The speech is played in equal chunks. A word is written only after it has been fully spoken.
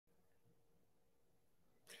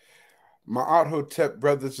Ma'at Hotep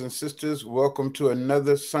brothers and sisters, welcome to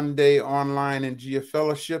another Sunday online NJIA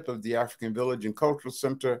Fellowship of the African Village and Cultural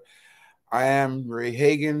Center. I am Ray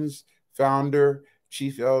Hagins, founder,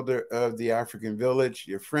 chief elder of the African Village,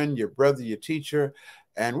 your friend, your brother, your teacher.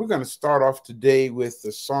 And we're going to start off today with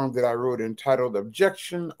the song that I wrote entitled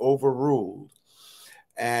Objection Overruled.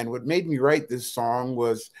 And what made me write this song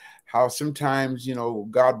was how sometimes,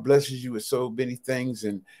 God blesses you with so many things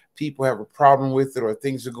and people have a problem with it, or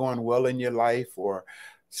things are going well in your life, or,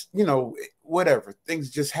 whatever.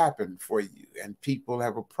 Things just happen for you and people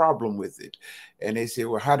have a problem with it. And they say,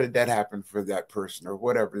 well, how did that happen for that person, or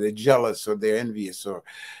whatever? They're jealous or they're envious,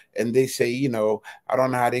 and they say, I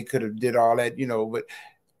don't know how they could have did all that, but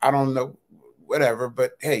I don't know, whatever.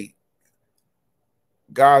 But hey,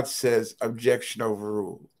 God says objection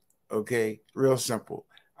overruled. Okay, real simple.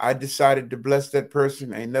 I decided to bless that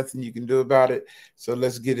person. Ain't nothing you can do about it. So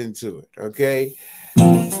let's get into it. Okay.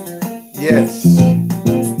 Yes.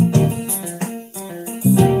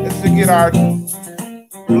 Let's get our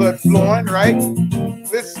blood flowing, right?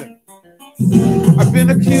 Listen. I've been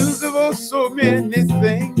accused of so many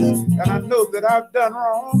things, and I know that I've done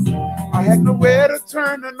wrong. I had nowhere to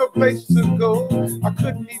turn and no place to go. I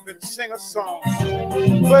couldn't even sing a song.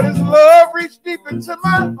 But his love reached deep into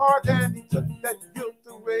my heart and he took that guilt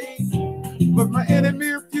away. But my enemy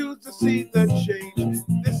refused to see the change.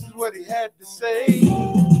 This is what he had to say.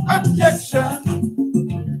 Objection.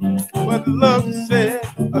 But love said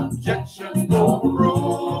objection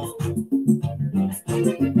overruled.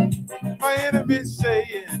 My enemy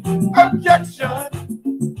saying objection.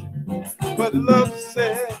 But love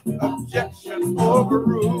said objection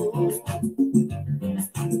overruled.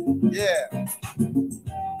 Yeah.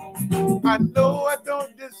 I know I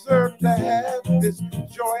don't deserve to have this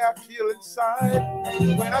joy I feel inside.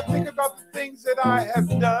 When I think about the things that I have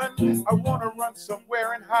done, I want to run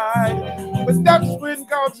somewhere and hide. But that's when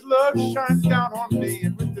God's love shines down on me,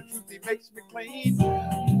 and with the truth he makes me clean.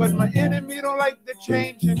 But my enemy don't like the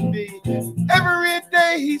change in me. Every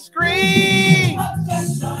day he screams.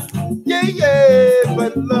 Yeah, yeah,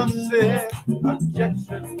 but love said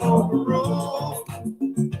objection overruled.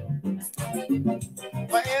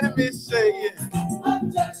 My enemy saying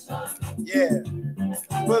objection. Yeah,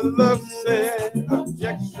 but love said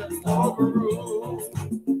objection overruled.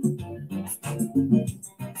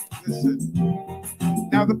 Listen.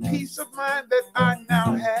 Now the peace of mind that I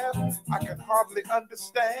now have, I can hardly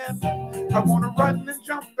understand. I want to run and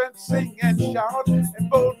jump and sing and shout and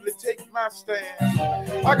boldly take my stand.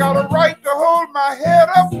 I got a right to hold my head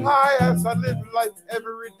up high as I live life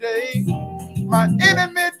every day. My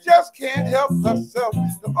enemy just can't help herself.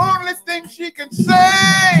 The only thing she can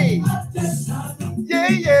say, yeah,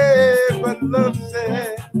 yeah, but love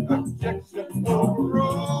said objection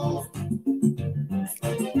overruled.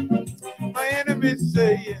 My enemy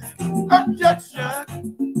saying objection,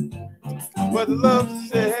 but love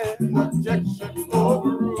said objection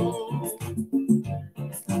overruled.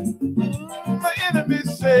 My enemy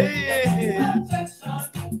saying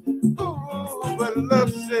ooh, but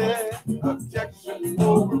love said objection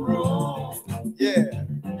overruled. Yeah,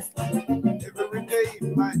 every day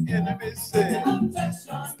my enemy said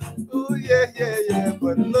ooh, yeah, yeah, yeah,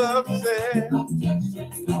 but love said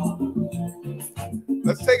objection overruled.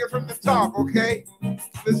 Let's take it from the top, okay?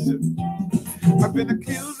 Listen, I've been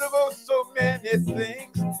accused of so many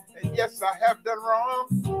things, and yes, I have done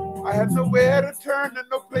wrong. I had nowhere to turn and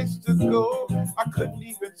no place to go. I couldn't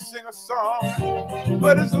even sing a song.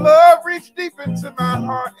 But his love reached deep into my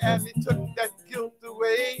heart and he took that guilt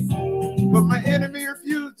away. But my enemy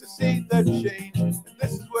refused to see the change, and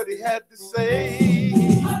this is what he had to say.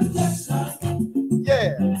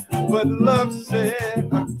 Yeah, but love said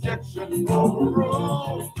objection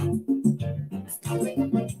overruled.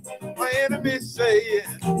 My enemy saying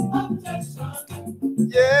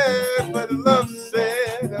yeah, but love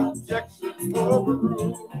said objection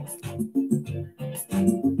overruled.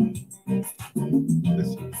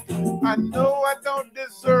 Listen, I know I don't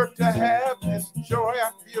deserve to have this joy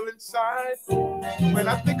I feel inside. When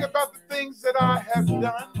I think about the things that I have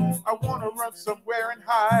done, I want to run somewhere and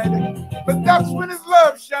hide. But that's when his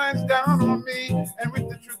love shines down on me, and with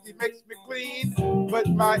the truth he makes me clean. But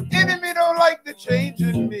my enemy don't like the change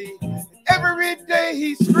in me. Every day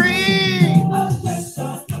he screams.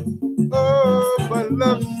 Oh, but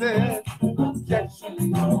love said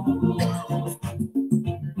objection.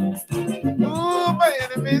 Oh, my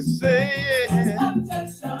enemy saying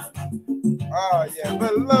oh yeah,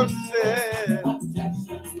 but love said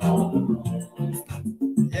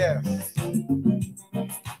yes.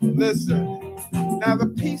 Listen, now the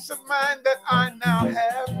peace of mind that I now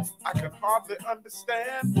have, I I can hardly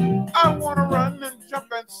understand. I want to run and jump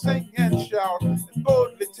and sing and shout and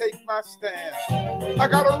boldly take my stand. I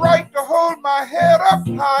got a right to hold my head up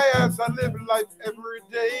high as I live life every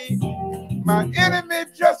day. My enemy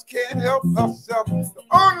just can't help herself. The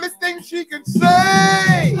only thing she can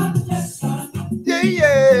say, yeah,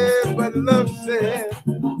 yeah, but love said,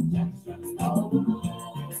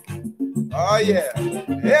 oh yeah,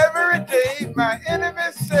 every day my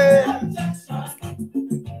enemy said,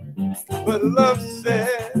 but love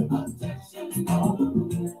said,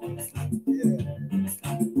 yeah.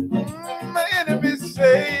 My enemy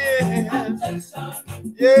saying,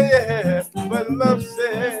 yeah, but love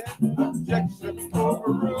said, objection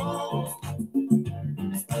overruled.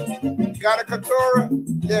 Got a Katora?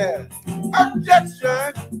 Yeah.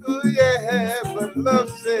 Objection, oh yeah, but love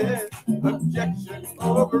said, objection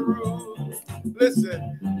overruled.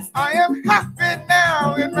 Listen, I am happy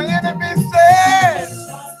now, and my enemy said,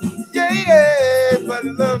 yeah, yeah, but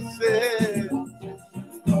love said,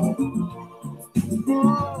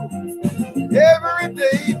 ooh, every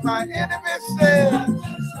day my enemy said,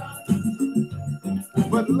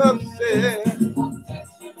 but love said,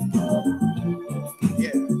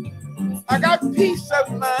 yeah. I got peace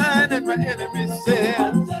of mind, and my enemy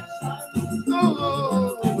said,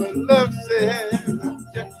 ooh, but love said,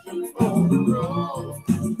 objection overruled.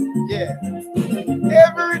 Yeah.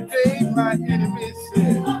 Every day my enemy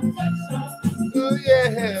said, oh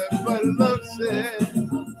yeah, but love said,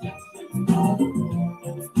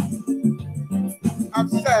 I'm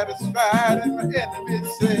satisfied, and my enemy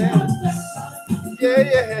said, yeah,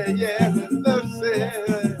 yeah, yeah, but love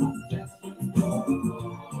said,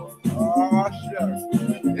 oh shucks.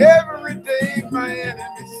 Every day my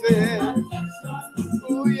enemy said,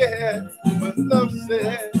 oh yeah, but love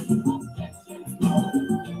said,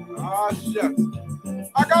 oh shucks.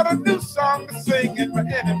 I got a new song to sing, and my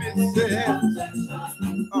enemy said,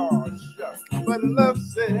 oh shucks, but love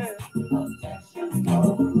said,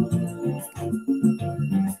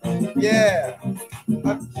 yeah,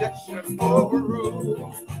 objection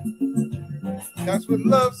overruled. That's what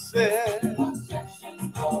love said.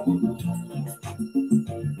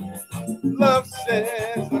 Love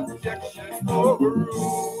says objection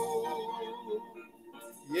overruled.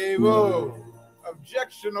 Yeah, whoa,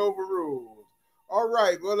 objection overruled. All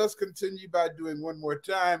right, well, let's continue by doing one more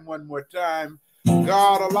time.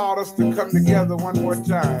 God allowed us to come together one more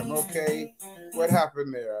time, okay? What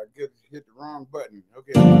happened there? I hit the wrong button.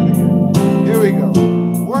 Okay, here we go.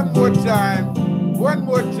 One more time.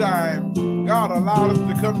 God allowed us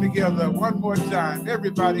to come together one more time.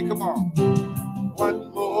 Everybody, come on.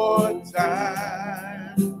 One more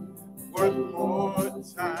time.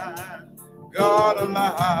 God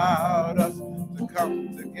allowed us to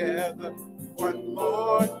come together one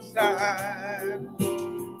more time.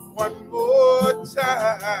 One more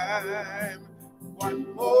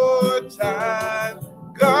time.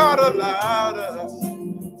 God allowed us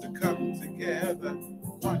to come together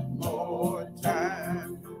one more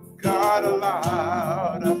time. God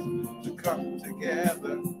allowed us to come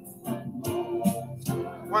together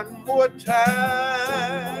one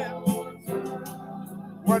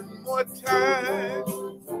more time.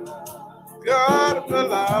 God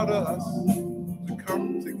allowed us to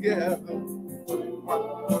come together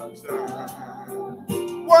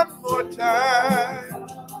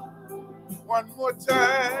one more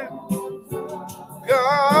time.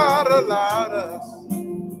 God allowed us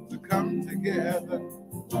to come together.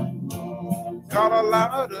 God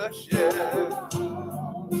allowed us, yeah,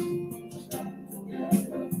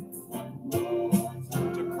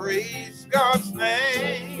 to praise God's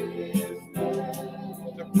name.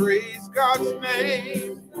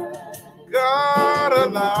 God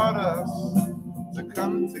allowed us to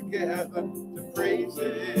come together to praise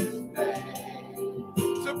His name,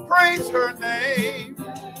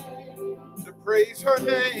 to praise her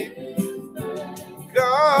name,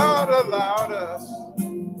 God allowed us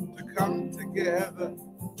to come together.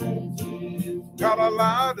 God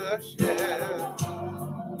allowed us, yeah,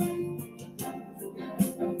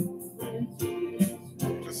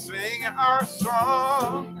 to sing our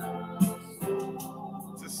song.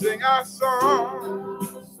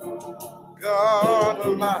 God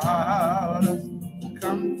allowed us to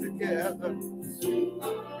come together.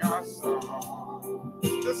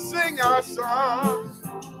 To sing our song.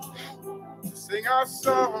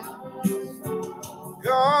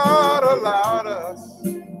 God allowed us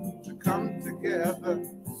to come together.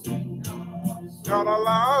 God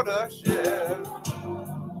allowed us, yeah.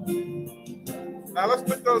 Now let's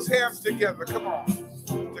put those hands together. Come on.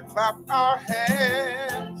 To clap our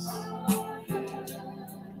hands.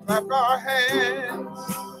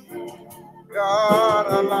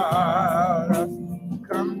 allowed us to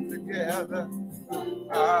come together.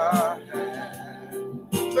 Our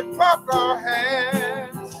hands, to clap our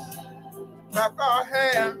hands, clap our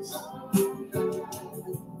hands.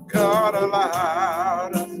 God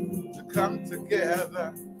allowed us to come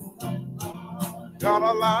together. God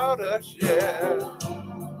allowed us, yeah.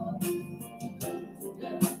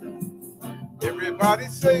 Everybody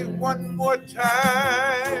say one more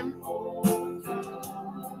time.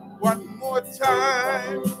 One more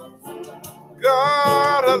time.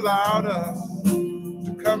 God allowed us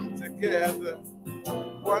to come together.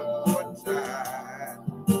 One more time.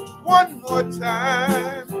 One more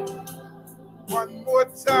time. One more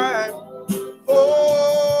time.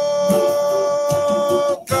 Oh,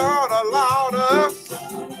 God allowed us.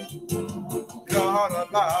 God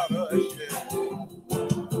allowed us, yeah.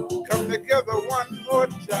 Come together one more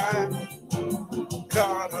time.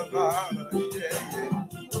 God allowed us, yeah, yeah.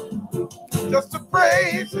 Just to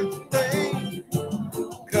praise His name.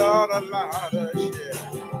 God allowed us, yeah.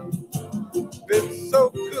 Been so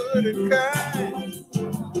good and kind.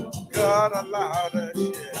 God allowed us,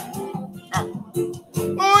 yeah.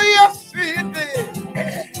 Oh, yes, He did.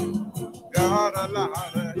 God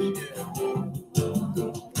allowed us, yeah.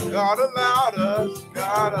 God allowed us.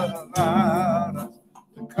 God allowed us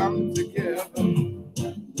to come together.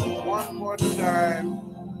 One more time.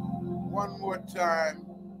 One more time.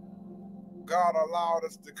 God allowed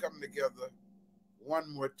us to come together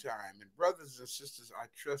one more time. And brothers and sisters, I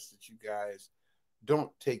trust that you guys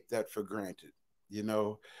don't take that for granted. You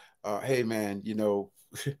know, hey man, you know,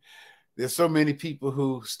 there's so many people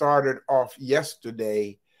who started off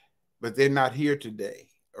yesterday, but they're not here today.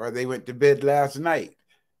 Or they went to bed last night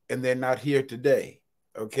and they're not here today.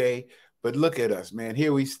 Okay. But look at us, man.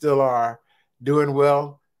 Here we still are doing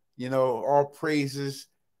well. You know, all praises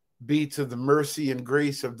be to the mercy and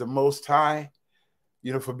grace of the Most High,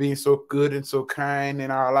 you know, for being so good and so kind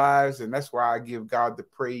in our lives. And that's why I give God the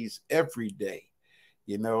praise every day.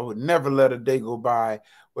 You know, never let a day go by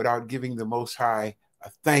without giving the Most High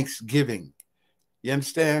a thanksgiving. You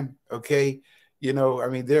understand? Okay. You know, I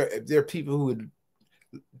mean, there are people who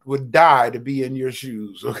would die to be in your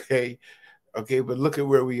shoes. Okay. Okay. But look at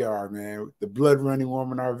where we are, man. The blood running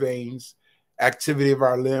warm in our veins, activity of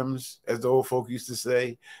our limbs, as the old folk used to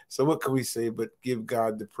say. So what can we say but give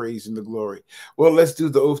God the praise and the glory? Well, let's do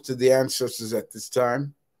the oath to the ancestors at this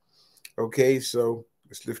time. Okay, so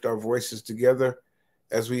let's lift our voices together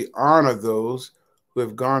as we honor those who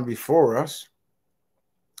have gone before us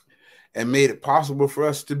and made it possible for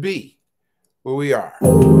us to be where we are.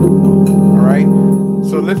 All right,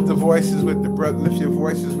 so lift the voices with the brother. Lift your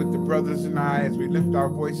voices with the brothers and I as we lift our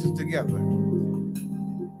voices together.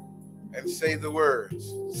 And say the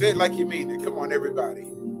words. Say it like you mean it. Come on, everybody.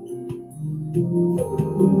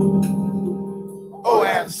 Oh,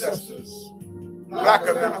 ancestors,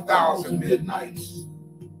 blacker than 1,000 midnights,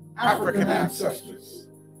 African ancestors,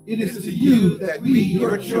 it is to you that we,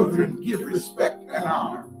 your children, give respect and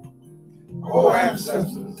honor. Oh,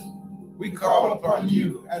 ancestors, we call upon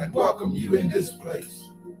you and welcome you in this place.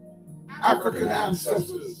 African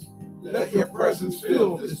ancestors, let your presence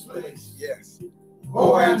fill this place. Yes.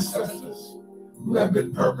 Oh, ancestors, who have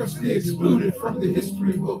been purposely excluded from the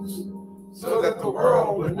history books so that the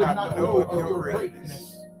world would not know of your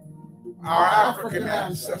greatness. Our African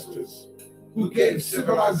ancestors, who gave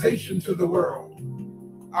civilization to the world.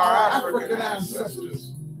 Our African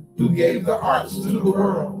ancestors, who gave the arts to the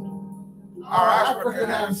world. Our African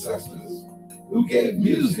ancestors, who gave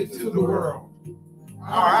music to the world.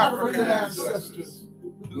 Our African ancestors,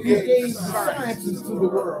 who gave sciences to the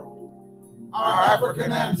world. Our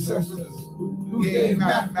African ancestors who gave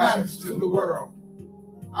mathematics to the world.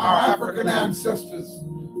 Our African ancestors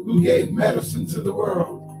who gave medicine to the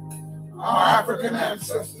world. Our African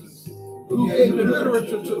ancestors who gave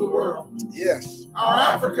literature to the world. Yes. Our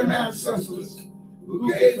African ancestors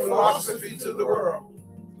who gave philosophy to the world.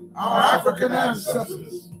 Our African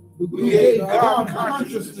ancestors who gave God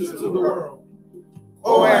consciousness to the world.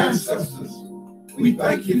 Oh, ancestors, we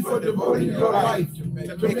thank you for devoting your life to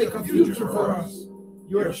make a future for us,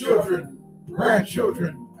 your children,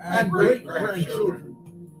 grandchildren, and great-grandchildren.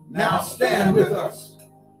 Now stand with us,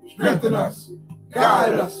 strengthen us,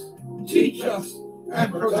 guide us, teach us,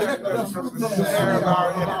 and protect us from the snare of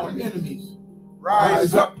our enemies.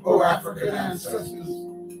 Rise up, O African ancestors,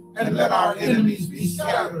 and let our enemies be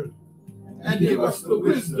scattered, and give us the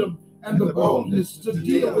wisdom and the boldness to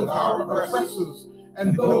deal with our oppressors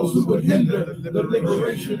and those who would hinder the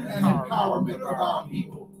liberation and empowerment of our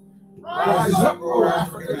people. Rise up, O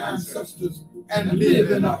African ancestors, and live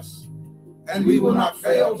in us. And we will not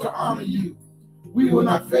fail to honor you. We will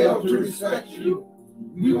not fail to respect you.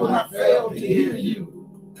 We will not fail to hear you,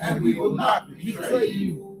 and we will not betray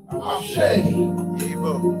you. Ashe.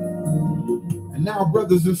 And now,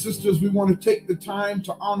 brothers and sisters, we want to take the time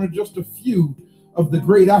to honor just a few of the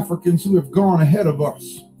great Africans who have gone ahead of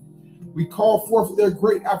us. We call forth their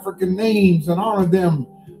great African names and honor them.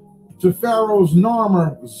 To Pharaohs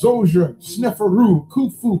Narmer, Zoja, Sneferu,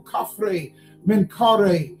 Khufu, Khafre,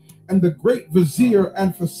 Menkaure, and the great vizier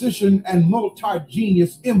and physician and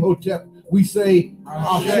multi-genius Imhotep, we say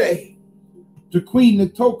Ashe. To Queen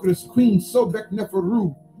Nitocris, Queen Sobek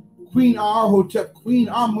Neferu, Queen Ahotep, Queen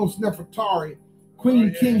Amos Nefertari,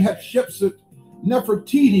 Queen King Hatshepsut,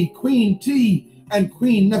 Nefertiti, Queen T, and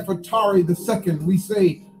Queen Nefertari II, we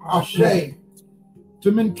say Ashe.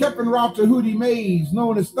 To Menkepen Ra-Tahути Mays,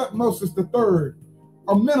 known as Thutmose III,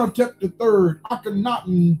 Amenhotep III,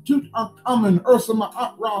 Akhenaten, Tutankhamun, Ursama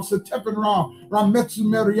Atra, Setepenra, Rametsu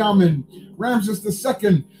Meriamun, Ramses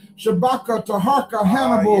II, Shabaka, Taharka,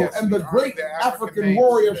 Hannibal, and the great African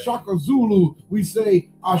warrior Shaka Zulu, we say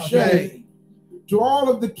Ashe. To all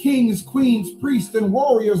of the kings, queens, priests, and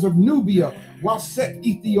warriors of Nubia, Waset,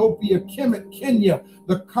 Ethiopia, Kemet, Kenya,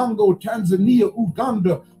 the Congo, Tanzania,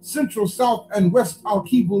 Uganda, Central, South, and West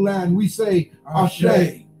Alkibu land, we say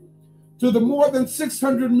Ashe. To the more than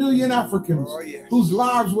 600 million Africans whose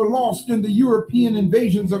lives were lost in the European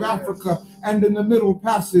invasions of Africa and in the Middle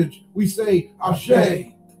Passage, we say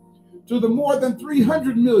Ashe. To the more than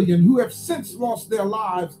 300 million who have since lost their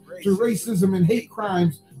lives to racism and hate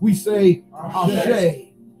crimes, we say Ashe.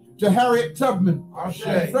 To Harriet Tubman,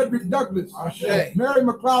 Ashe. Frederick Douglass, Ashe. Mary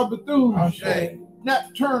McLeod Bethune, Ashe.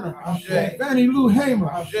 Nat Turner, Ashe. Fannie Lou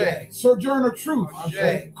Hamer, Ashe. Sojourner Truth,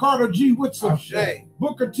 Ashe. Carter G. Woodson, Ashe.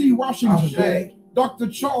 Booker T. Washington, Ashe. Dr.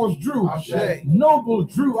 Charles Drew, Ashe. Noble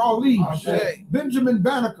Drew Ali, Ashe. Benjamin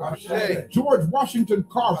Banneker, Ashe. George Washington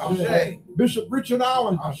Carver, Ashe. Bishop Richard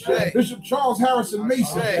Allen, Ashe. Bishop Charles Harrison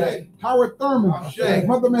Mason, Ashe. Howard Thurman, Ashe.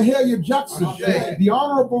 Mother Mahalia Jackson, Ashe. The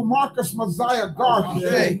Honorable Marcus Mosiah Garvey,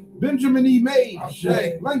 Ashe. Benjamin E. May,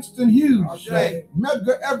 Ashe. Langston Hughes, Ashe.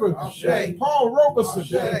 Medgar Evers, Ashe. Paul Robeson,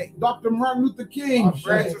 Ashe. Dr. Martin Luther King,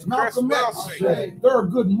 Ashe. Malcolm X, Ashe.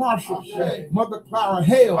 Thurgood Marshall, Ashe. Mother Clara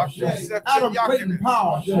Hale, Ashe. Adam Clayton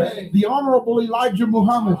Powell, Ashe. The Honorable Elijah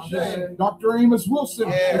Muhammad, Ashe. Dr. Amos Wilson,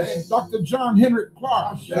 Ashe. Dr. John Henrik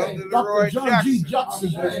Clark, Ashe. Dr. John G.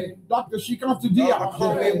 Jackson, Ashe. Dr. Shikanta Diop,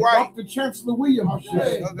 Dr. Chancellor Williams,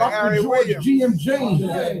 Dr. George G.M.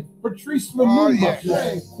 James, Patrice Lumumba,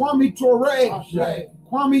 Kwame Ture,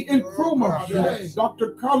 Kwame Nkrumah,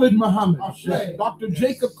 Dr. Khalid Muhammad, Dr.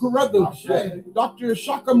 Jacob Carruthers, Dr.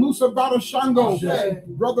 Ishaka Musa Badashango,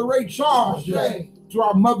 Brother Ray Charles, to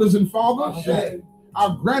our mothers and fathers,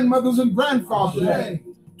 our grandmothers and grandfathers,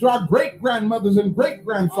 to our great-grandmothers and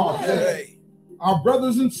great-grandfathers, our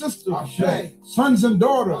brothers and sisters, sons and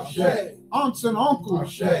daughters, aunts and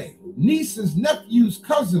uncles, nieces, nephews,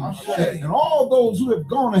 cousins, and all those who have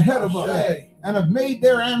gone ahead of us and have made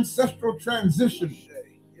their ancestral transition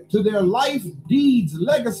to their life, deeds,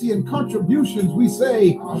 legacy, and contributions, we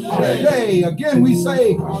say Ashe. Again we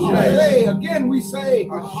say Ashe. Again we say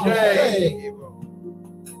Ashe.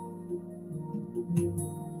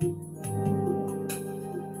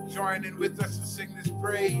 Join in with us and sing this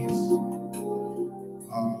praise.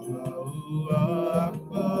 Allahu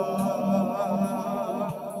Akbar.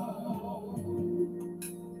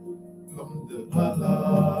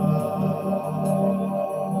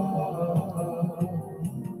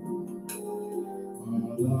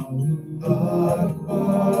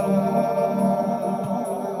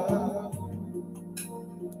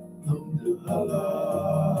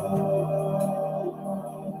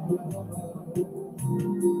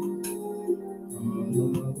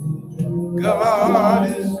 God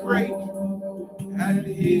is great and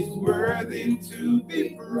he's worthy to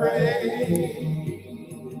be praised.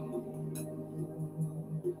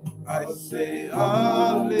 I say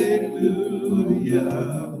hallelujah.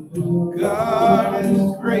 God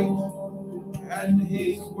is great and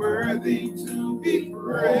he's worthy to be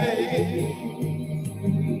praised.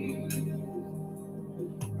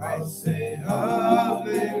 I say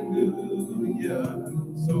hallelujah.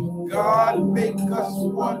 So God make us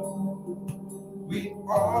one. We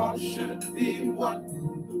all should be one.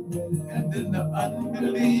 And then the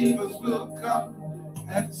unbelievers will come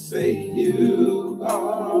and say, you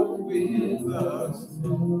are with us.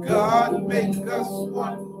 God make us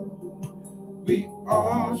one. We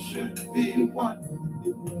all should be one.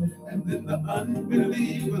 And then the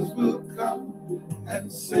unbelievers will come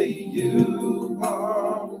and say, you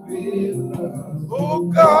are with us.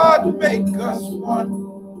 Oh, God, make us one.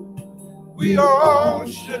 We all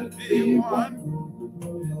should be one.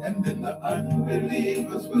 And then the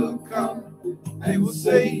unbelievers will come. They will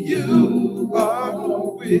say, you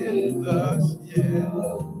are with us. Yeah.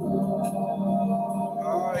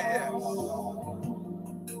 Oh, yes.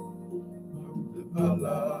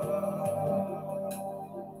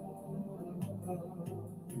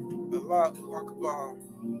 Allahu Akbar,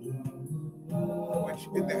 which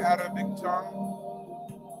in the Arabic tongue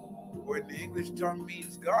or in the English tongue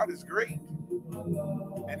means God is great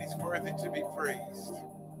and he's worthy to be praised.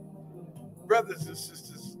 Brothers and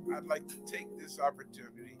sisters, I'd like to take this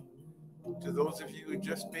opportunity to those of you who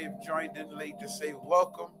just may have joined in late to say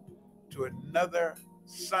welcome to another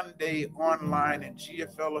Sunday online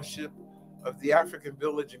NJIA Fellowship of the African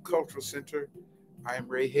Village and Cultural Center. I am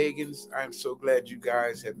Ray Hagins. I'm so glad you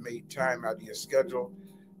guys have made time out of your schedule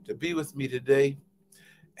to be with me today.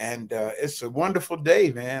 And it's a wonderful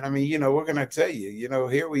day, man. I mean, we're going to tell you,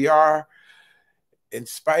 here we are in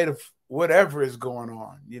spite of whatever is going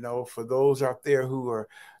on, for those out there who are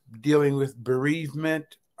dealing with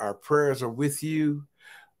bereavement, our prayers are with you.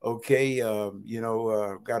 Okay.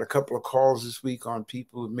 Got a couple of calls this week on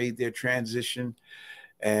people who made their transition.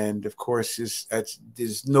 And of course,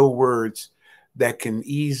 there's no words that can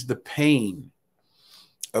ease the pain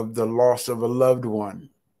of the loss of a loved one,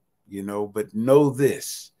 but know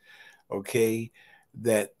this, okay,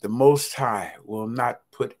 that the Most High will not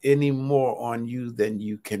put any more on you than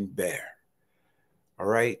you can bear. All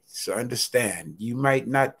right. So understand, you might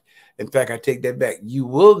not, in fact, I take that back. You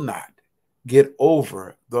will not get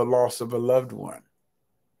over the loss of a loved one.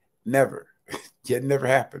 Never. It never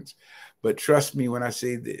happens. But trust me when I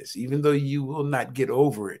say this, even though you will not get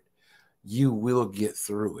over it, you will get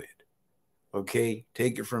through it. Okay.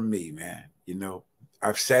 Take it from me, man.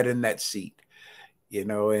 I've sat in that seat.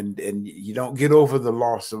 And you don't get over the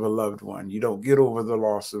loss of a loved one. You don't get over the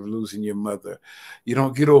loss of losing your mother. You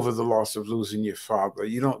don't get over the loss of losing your father.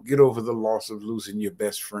 You don't get over the loss of losing your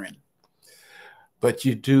best friend. But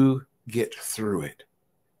you do get through it.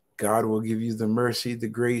 God will give you the mercy, the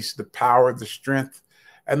grace, the power, the strength,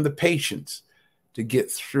 and the patience to get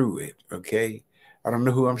through it, okay? I don't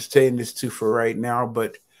know who I'm saying this to for right now,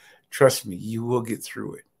 but trust me, you will get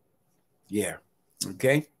through it. Yeah,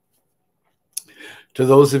 okay? To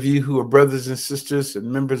those of you who are brothers and sisters and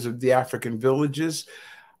members of the African villages,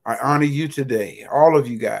 I honor you today, all of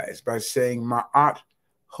you guys, by saying Ma'at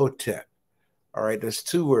Hotep. All right, there's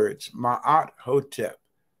two words, Ma'at Hotep,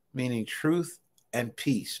 meaning truth and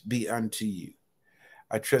peace be unto you.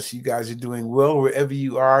 I trust you guys are doing well wherever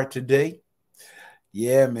you are today.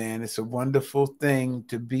 Yeah, man, it's a wonderful thing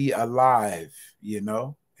to be alive,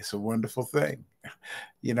 It's a wonderful thing.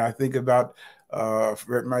 I think about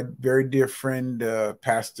my very dear friend,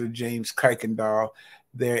 Pastor James Kuykendall,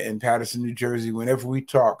 there in Paterson, New Jersey. Whenever we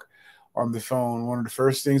talk on the phone, one of the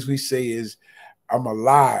first things we say is, I'm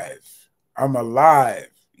alive. I'm alive.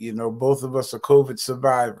 Both of us are COVID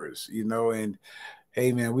survivors, and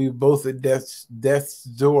hey, man, we both at death's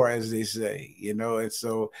door, as they say, and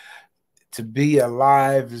so to be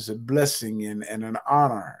alive is a blessing and an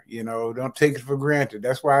honor, don't take it for granted.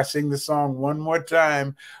 That's why I sing the song one more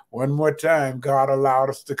time, God allowed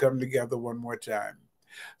us to come together one more time.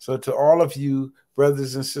 So to all of you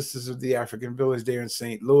brothers and sisters of the African Village there in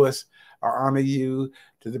St. Louis, I honor you.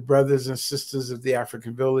 To the brothers and sisters of the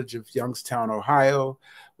African Village of Youngstown, Ohio,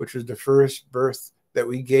 which was the first birth that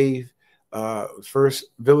we gave, first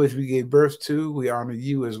village we gave birth to. We honor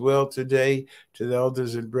you as well today. To the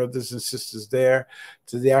elders and brothers and sisters there.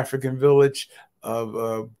 To the African Village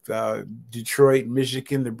of Detroit,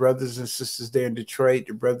 Michigan, the brothers and sisters there in Detroit,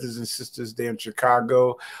 the brothers and sisters there in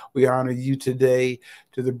Chicago, we honor you today.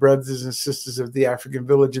 To the brothers and sisters of the African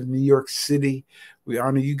Village of New York City, we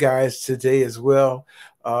honor you guys today as well.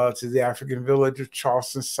 To the African Village of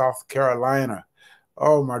Charleston, South Carolina.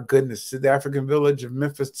 Oh, my goodness. To the African Village of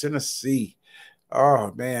Memphis, Tennessee.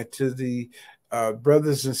 Oh, man. To the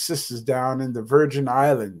brothers and sisters down in the Virgin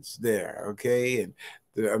Islands there, okay? And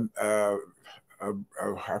the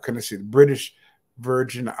how can I say, the British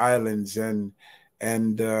Virgin Islands and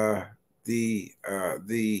the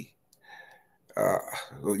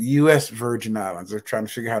U.S. Virgin Islands. I'm trying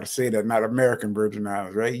to figure out how to say that, not American Virgin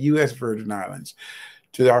Islands, right? U.S. Virgin Islands.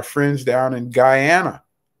 To our friends down in Guyana,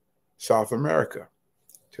 South America.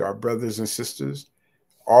 To our brothers and sisters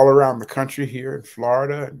all around the country here in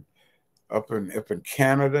Florida and up in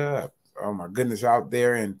Canada. Oh, my goodness, out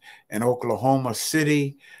there in Oklahoma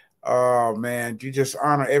City. Oh, man, you just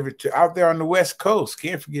honor out there on the West Coast.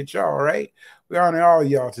 Can't forget y'all, right? We honor all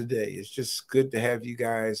y'all today. It's just good to have you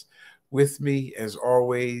guys with me as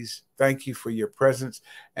always. Thank you for your presence,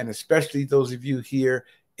 and especially those of you here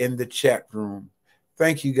in the chat room.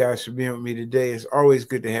 Thank you guys for being with me today. It's always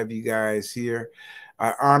good to have you guys here.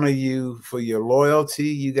 I honor you for your loyalty.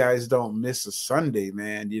 You guys don't miss a Sunday,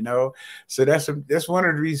 man, you know? So that's one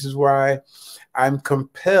of the reasons why I'm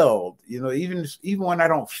compelled, you know, even when I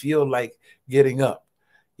don't feel like getting up,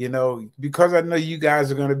 you know, because I know you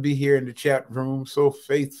guys are going to be here in the chat room, so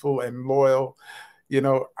faithful and loyal. You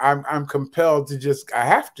know, I'm compelled to I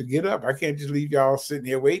have to get up. I can't just leave y'all sitting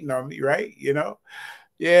here waiting on me, right? You know?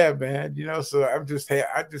 Yeah, man. You know, so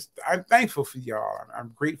I'm thankful for y'all.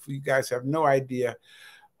 I'm grateful. You guys have no idea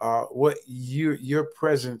what your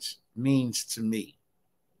presence means to me.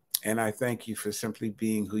 And I thank you for simply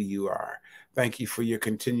being who you are. Thank you for your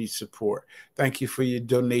continued support. Thank you for your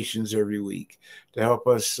donations every week to help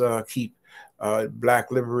us keep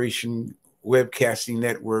Black Liberation Webcasting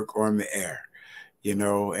Network on the air, you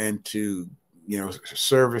know, and to, you know,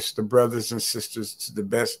 service the brothers and sisters to the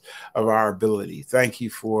best of our ability. Thank you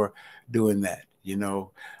for doing that. You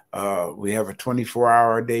know, we have a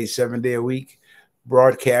 24-hour a day, 7-day a week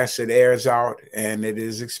broadcast that airs out, and it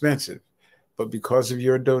is expensive. But because of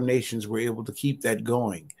your donations, we're able to keep that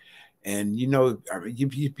going. And, you know, I mean,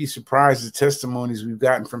 you'd be surprised the testimonies we've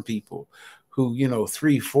gotten from people who, you know,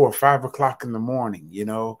 3, 4, 5 o'clock in the morning, you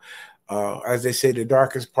know, as they say, the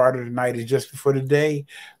darkest part of the night is just before the day,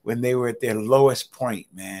 when they were at their lowest point,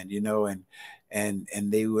 man, you know, and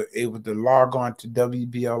they were able to log on to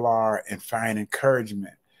WBLR and find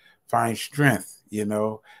encouragement, find strength, you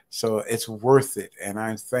know. So it's worth it. And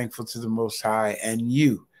I'm thankful to the Most High and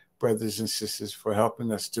you, brothers and sisters, for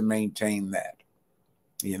helping us to maintain that,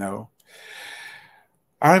 you know.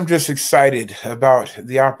 I'm just excited about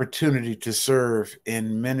the opportunity to serve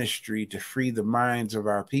in ministry to free the minds of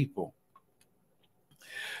our people.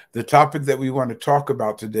 The topic that we want to talk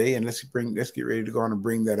about today, and let's get ready to go on and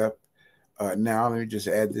bring that up now. Let me just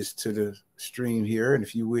add this to the stream here. And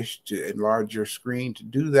if you wish to enlarge your screen to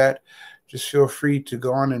do that, just feel free to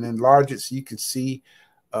go on and enlarge it so you can see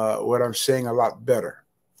what I'm saying a lot better.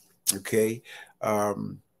 Okay.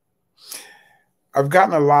 I've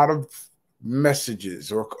gotten a lot of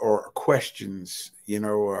messages or questions, you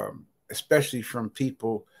know, especially from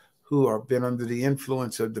people who have been under the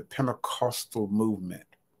influence of the Pentecostal movement.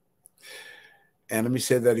 And let me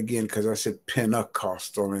say that again, because I said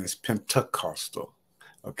Pentecostal and it's Pentecostal.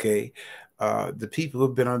 Okay. The people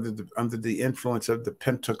who've been under the influence of the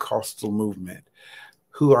Pentecostal movement,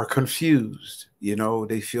 who are confused, you know,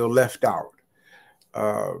 they feel left out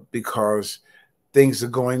because things are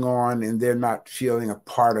going on and they're not feeling a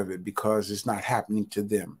part of it because it's not happening to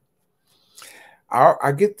them.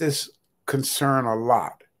 I get this concern a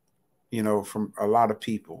lot, you know, from a lot of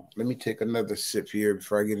people. Let me take another sip here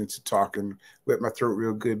before I get into talking. Wet my throat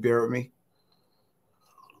real good. Bear with me.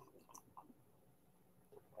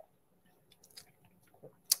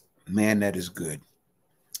 Man, that is good.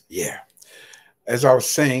 Yeah. As I was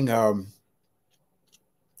saying, I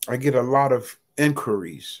get a lot of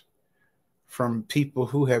inquiries from people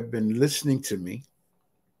who have been listening to me.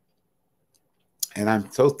 And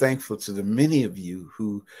I'm so thankful to the many of you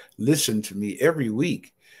who listen to me every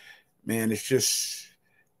week. Man, it's just,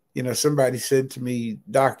 you know, somebody said to me,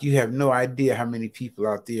 Doc, you have no idea how many people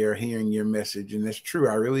out there are hearing your message. And that's true.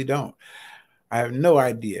 I really don't. I have no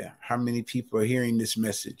idea how many people are hearing this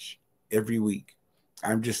message every week.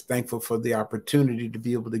 I'm just thankful for the opportunity to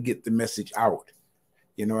be able to get the message out,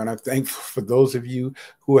 you know, and I'm thankful for those of you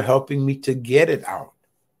who are helping me to get it out,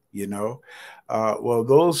 you know. Well,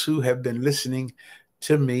 those who have been listening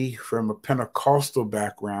to me from a Pentecostal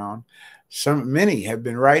background, many have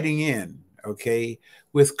been writing in, okay,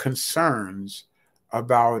 with concerns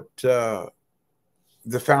about the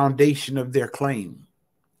foundation of their claim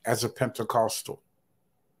as a Pentecostal.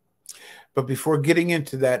 But before getting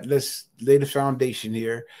into that, let's lay the foundation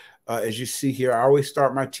here. As you see here, I always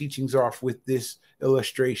start my teachings off with this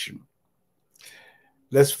illustration.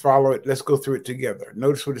 Let's follow it. Let's go through it together.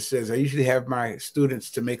 Notice what it says. I usually have my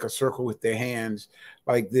students to make a circle with their hands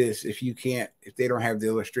like this if they don't have the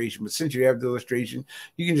illustration. But since you have the illustration,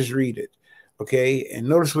 you can just read it. Okay. And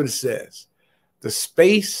notice what it says. The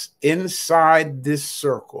space inside this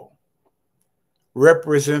circle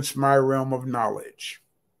represents my realm of knowledge.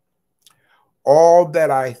 All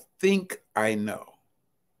that I think I know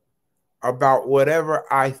about whatever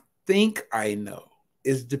I think I know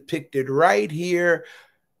is depicted right here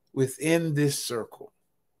within this circle.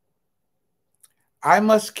 I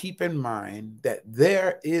must keep in mind that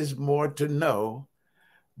there is more to know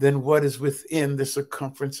than what is within the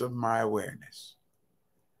circumference of my awareness.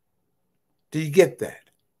 Do you get that?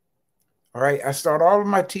 All right. I start all of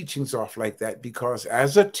my teachings off like that because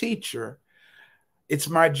as a teacher, It's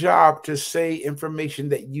my job to say information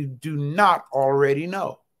that you do not already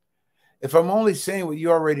know. If I'm only saying what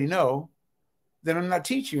you already know, then I'm not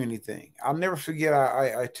teaching you anything. I'll never forget, I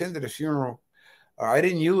attended a funeral. I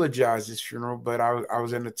didn't eulogize this funeral, but I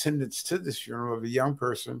was in attendance to this funeral of a young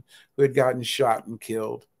person who had gotten shot and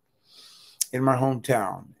killed in my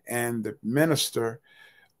hometown. And the minister,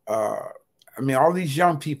 all these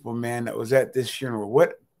young people, man, that was at this funeral,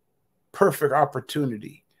 what perfect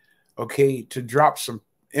opportunity, okay, to drop some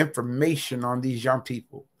information on these young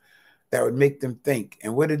people that would make them think.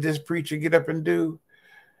 And what did this preacher get up and do?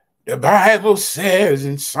 The Bible says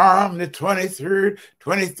in Psalm the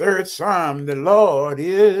 23rd Psalm, the Lord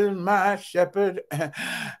is my shepherd,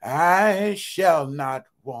 I shall not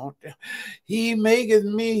want. He maketh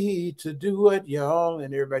me to do what, y'all?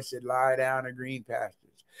 And everybody said, lie down in green pastures.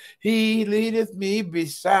 He leadeth me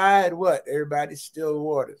beside what? Everybody, still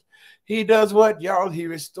waters. He does what, y'all? He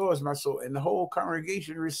restores my soul. And the whole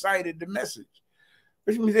congregation recited the message,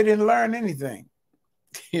 which means they didn't learn anything,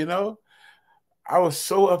 you know? I was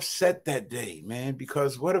so upset that day, man,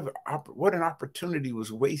 because what an opportunity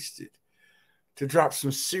was wasted to drop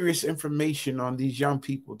some serious information on these young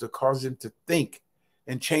people to cause them to think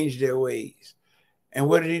and change their ways. And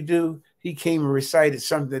what did he do? He came and recited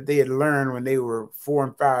something that they had learned when they were 4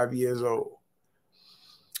 and 5 years old.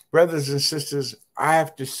 Brothers and sisters, I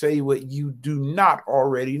have to say what you do not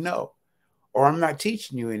already know, or I'm not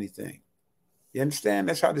teaching you anything. You understand?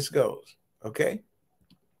 That's how this goes, okay?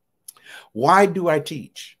 Why do I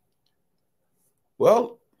teach?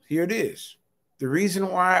 Well, here it is. The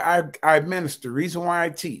reason why I minister, the reason why I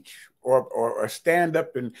teach or stand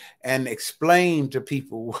up and explain to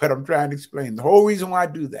people what I'm trying to explain, the whole reason why I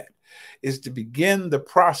do that is to begin the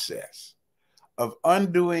process of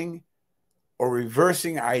undoing or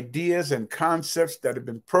reversing ideas and concepts that have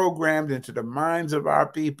been programmed into the minds of our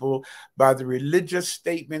people by the religious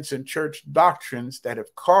statements and church doctrines that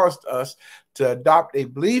have caused us to adopt a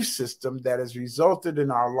belief system that has resulted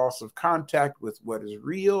in our loss of contact with what is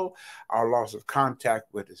real, our loss of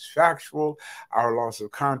contact with what is factual, our loss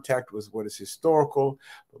of contact with what is historical,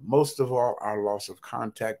 but most of all, our loss of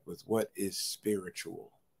contact with what is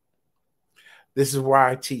spiritual. This is why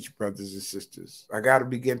I teach, brothers and sisters. I got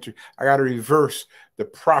to reverse the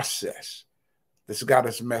process that's got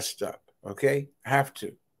us messed up, okay? I have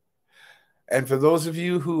to. And for those of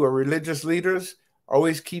you who are religious leaders,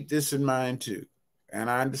 always keep this in mind too. And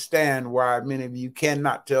I understand why many of you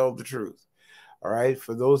cannot tell the truth, all right?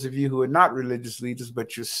 For those of you who are not religious leaders,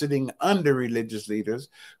 but you're sitting under religious leaders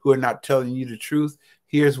who are not telling you the truth,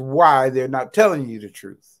 here's why they're not telling you the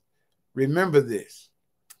truth. Remember this.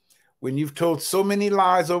 When you've told so many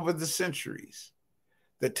lies over the centuries,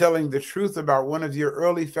 that telling the truth about one of your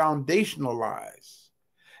early foundational lies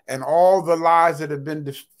and all the lies that have been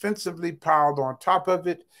defensively piled on top of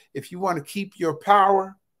it, if you want to keep your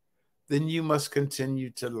power, then you must continue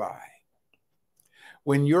to lie.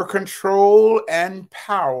 When your control and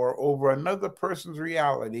power over another person's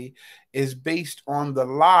reality is based on the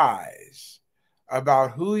lies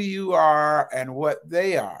about who you are and what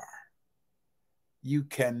they are, you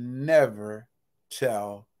can never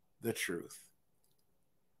tell the truth.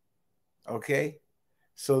 Okay?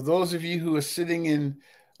 So those of you who are sitting in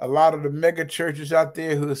a lot of the mega churches out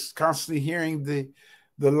there who are constantly hearing the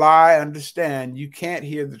lie, understand you can't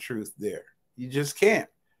hear the truth there. You just can't.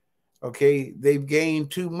 Okay? They've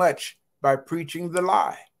gained too much by preaching the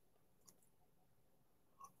lie.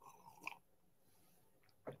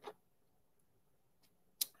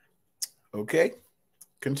 Okay?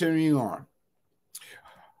 Continuing on.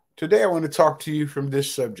 Today, I want to talk to you from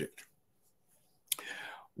this subject.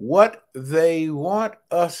 What they want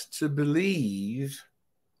us to believe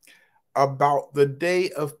about the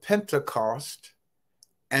day of Pentecost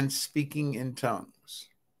and speaking in tongues.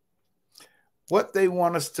 What they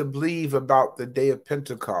want us to believe about the day of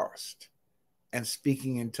Pentecost and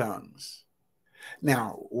speaking in tongues.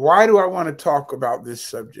 Now, why do I want to talk about this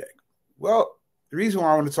subject? Well, the reason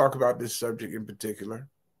why I want to talk about this subject in particular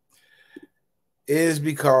is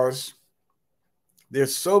because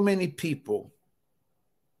there's so many people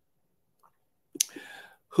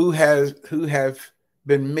who have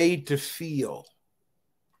been made to feel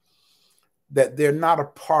that they're not a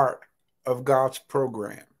part of God's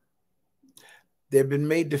program. They've been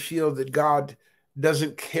made to feel that God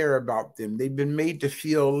doesn't care about them. They've been made to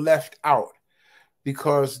feel left out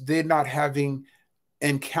because they're not having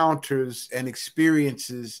encounters and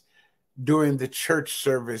experiences during the church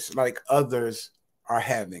service like others are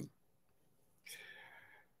having.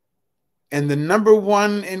 And the number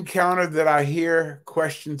one encounter that I hear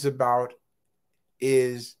questions about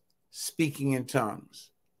is speaking in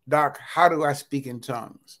tongues. Doc, how do I speak in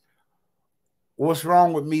tongues? What's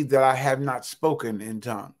wrong with me that I have not spoken in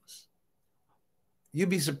tongues? You'd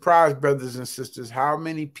be surprised, brothers and sisters, how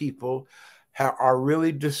many people are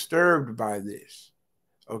really disturbed by this.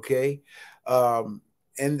 Okay. And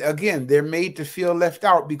again, they're made to feel left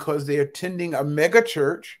out because they're attending a mega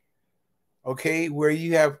church, okay, where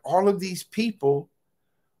you have all of these people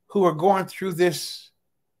who are going through this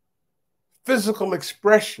physical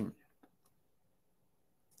expression.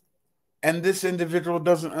 And this individual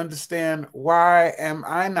doesn't understand, why am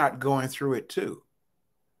I not going through it too?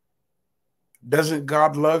 Doesn't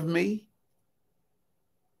God love me?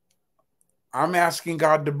 I'm asking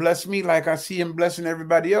God to bless me like I see him blessing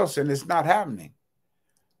everybody else, and it's not happening.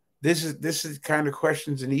 This is kind of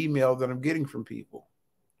questions and email that I'm getting from people.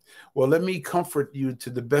 Well, let me comfort you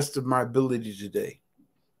to the best of my ability today.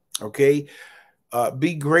 Okay?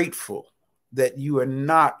 Be grateful that you are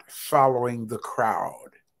not following the crowd.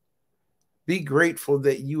 Be grateful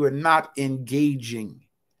that you are not engaging,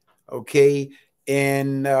 okay?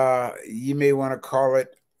 And you may want to call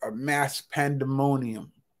it a mass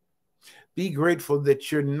pandemonium. Be grateful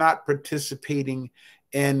that you're not participating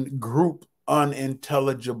in group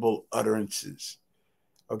unintelligible utterances,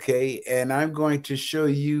 okay? And I'm going to show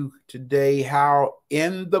you today how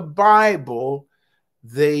in the Bible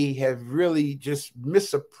they have really just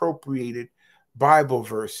misappropriated Bible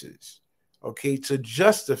verses, okay, to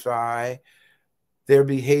justify their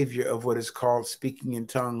behavior of what is called speaking in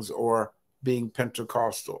tongues or being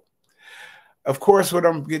Pentecostal. Of course, what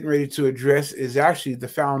I'm getting ready to address is actually the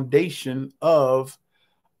foundation of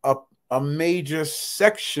a major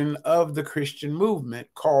section of the Christian movement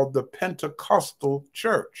called the Pentecostal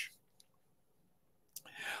Church.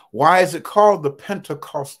 Why is it called the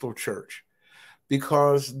Pentecostal Church?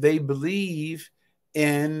 Because they believe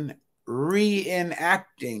in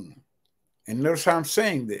reenacting. And notice how I'm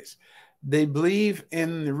saying this. They believe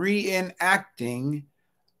in reenacting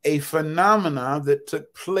a phenomena that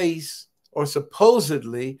took place, or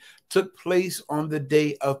supposedly took place, on the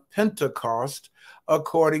day of Pentecost,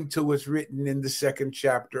 according to what's written in the 2nd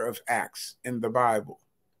chapter of Acts in the Bible.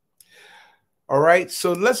 All right,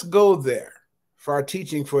 so let's go there for our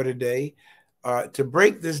teaching for today. To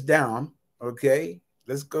break this down, okay,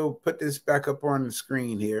 let's go put this back up on the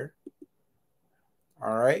screen here.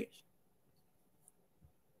 All right.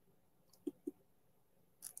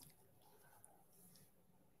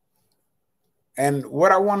 And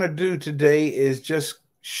what I want to do today is just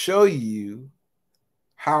show you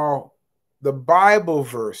how the Bible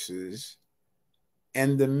verses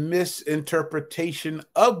and the misinterpretation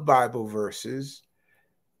of Bible verses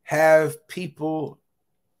have people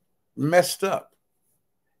messed up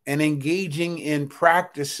and engaging in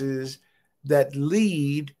practices that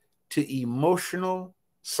lead to emotional,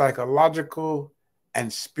 psychological,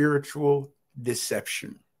 and spiritual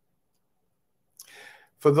deception.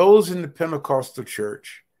 For those in the Pentecostal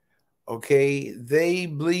church, okay, they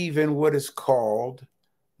believe in what is called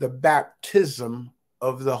the baptism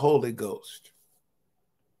of the Holy Ghost.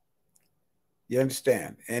 You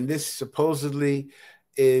understand? And this supposedly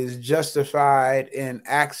is justified in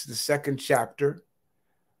Acts, the 2nd chapter,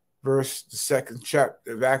 verse the 2nd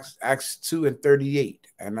chapter of Acts 2 and 38.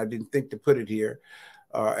 And I didn't think to put it here.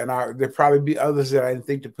 There'll probably be others that I didn't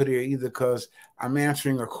think to put here either, because I'm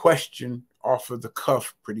answering a question off of the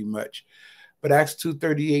cuff pretty much. But Acts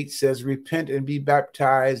 2:38 says, repent and be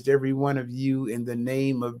baptized, every one of you, in the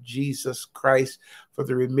name of Jesus Christ for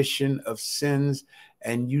the remission of sins,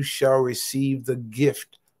 and you shall receive the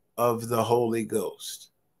gift of the Holy Ghost.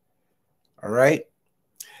 All right?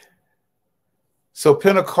 So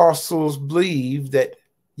Pentecostals believe that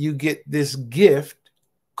you get this gift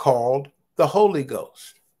called the Holy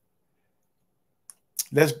Ghost.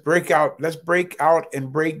 Let's break out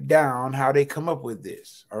and break down how they come up with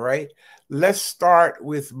this. All right. Let's start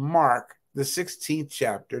with Mark, the 16th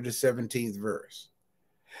chapter, the 17th verse.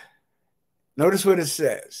 Notice what it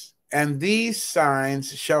says. And these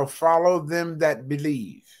signs shall follow them that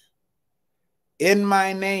believe. In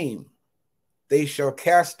my name, they shall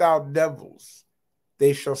cast out devils.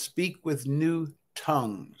 They shall speak with new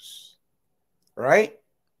tongues. Right?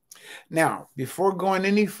 Now, before going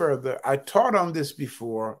any further, I taught on this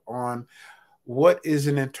before on what is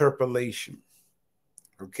an interpolation,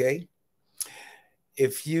 okay?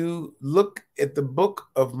 If you look at the book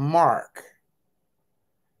of Mark,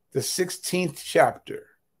 the 16th chapter,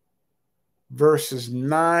 verses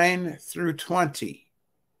 9 through 20,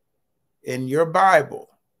 in your Bible,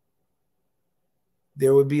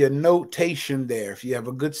 there would be a notation there if you have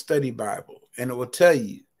a good study Bible, and it will tell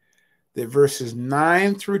you that verses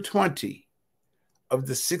 9 through 20 of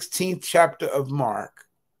the 16th chapter of Mark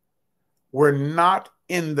were not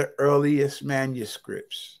in the earliest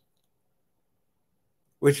manuscripts,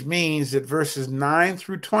 which means that verses 9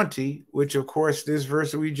 through 20, which of course this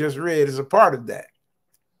verse that we just read is a part of that.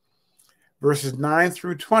 Verses 9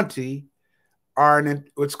 through 20 are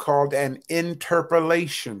what's called an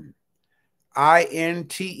interpolation.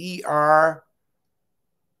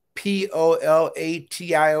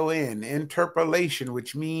 interpolation, interpolation,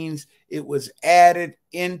 which means it was added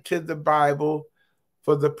into the Bible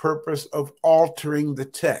for the purpose of altering the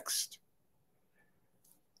text.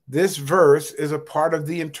 This verse is a part of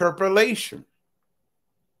the interpolation.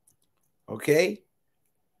 Okay?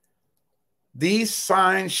 These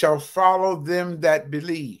signs shall follow them that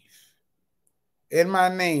believe. In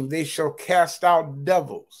my name they shall cast out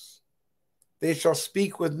devils. They shall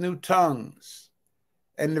speak with new tongues.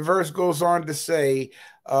 And the verse goes on to say,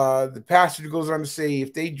 the passage goes on to say,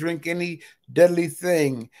 if they drink any deadly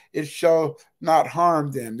thing, it shall not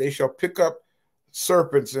harm them. They shall pick up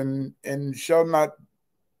serpents and shall not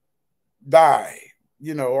die.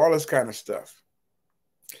 You know, all this kind of stuff.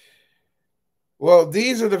 Well,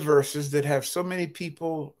 these are the verses that have so many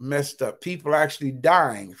people messed up. People actually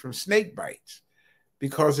dying from snake bites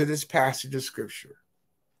because of this passage of scripture.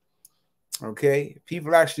 Okay?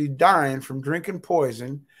 People actually dying from drinking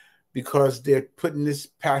poison because they're putting this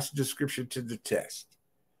passage of scripture to the test.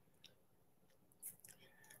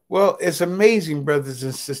 Well, it's amazing, brothers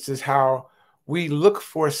and sisters, how we look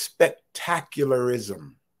for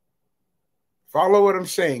spectacularism. Follow what I'm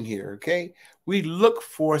saying here, okay? We look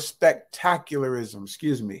for spectacularism.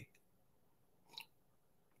 Excuse me.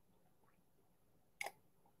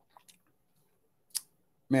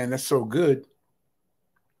 Man, that's so good.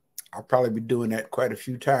 I'll probably be doing that quite a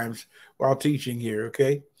few times while teaching here,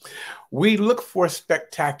 okay? We look for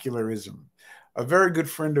spectacularism. A very good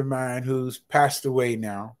friend of mine who's passed away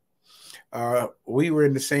now, we were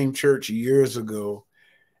in the same church years ago,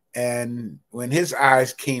 and when his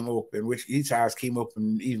eyes came open, which his eyes came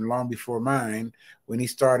open even long before mine, when he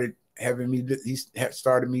started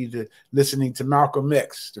started me to listening to Malcolm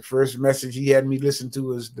X. The first message he had me listen to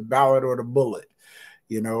was The Ballad or the Bullet,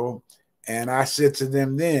 you know. And I said to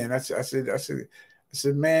them then, I said,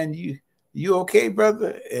 man, you okay,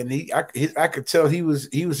 brother? And I could tell he was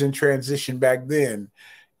in transition back then,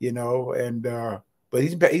 you know. And but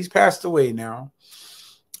he's passed away now.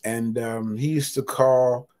 And he used to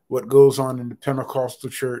call what goes on in the Pentecostal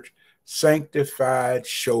church sanctified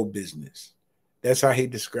show business. That's how he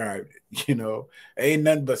described it, you know. Ain't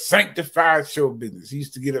nothing but sanctified show business. He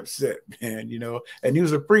used to get upset, man, you know. And he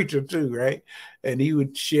was a preacher too, right? And he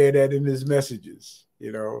would share that in his messages,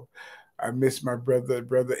 you know. I miss my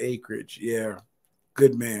brother Acreage. Yeah,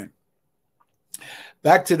 good man.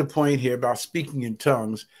 Back to the point here about speaking in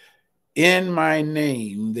tongues. In my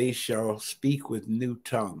name, they shall speak with new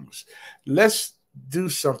tongues. Let's do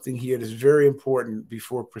something here that's very important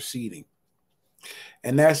before proceeding.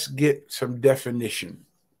 And that's get some definition,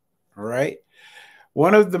 all right?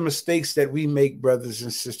 One of the mistakes that we make, brothers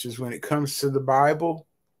and sisters, when it comes to the Bible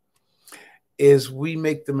is we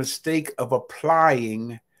make the mistake of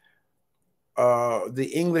applying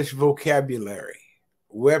the English vocabulary,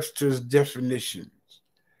 Webster's definitions,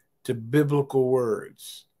 to biblical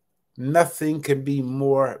words. Nothing can be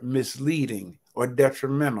more misleading or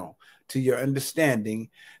detrimental to your understanding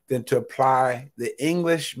than to apply the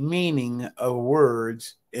English meaning of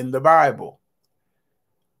words in the Bible.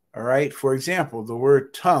 All right. For example, the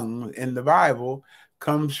word tongue in the Bible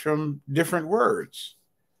comes from different words.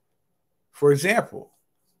 For example,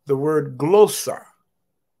 the word glossa,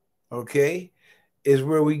 okay, is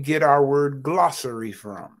where we get our word glossary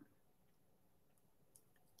from.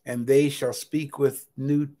 And they shall speak with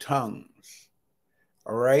new tongues.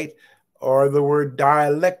 All right. Or the word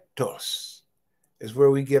dialectos is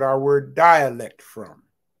where we get our word dialect from.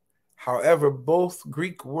 However, both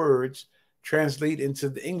Greek words translate into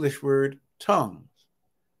the English word tongues.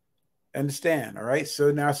 Understand? All right.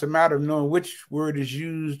 So now it's a matter of knowing which word is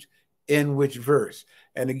used in which verse.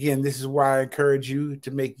 And again, this is why I encourage you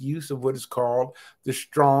to make use of what is called the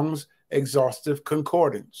Strong's Exhaustive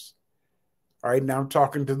Concordance. All right, now I'm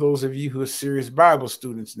talking to those of you who are serious Bible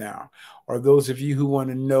students now, or those of you who want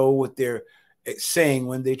to know what they're saying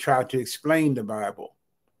when they try to explain the Bible.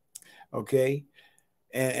 Okay,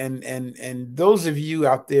 and those of you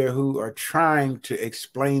out there who are trying to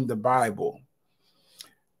explain the Bible,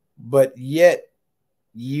 but yet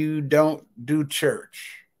you don't do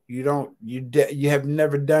church. You have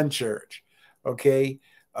never done church. Okay,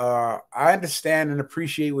 I understand and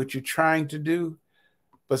appreciate what you're trying to do.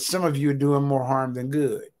 But some of you are doing more harm than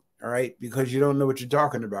good, all right? Because you don't know what you're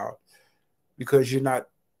talking about, because you're not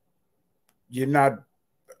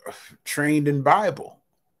trained in Bible,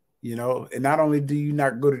 you know, and not only do you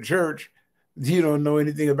not go to church, you don't know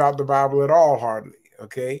anything about the Bible at all, hardly.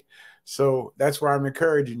 Okay. So that's why I'm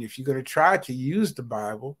encouraging you. If you're going to try to use the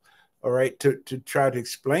Bible, all right, to try to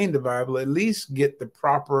explain the Bible, at least get the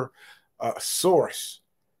proper source,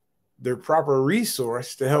 the proper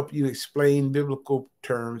resource to help you explain biblical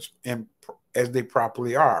terms and as they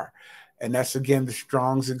properly are. And that's, again, the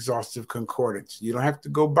Strong's Exhaustive Concordance. You don't have to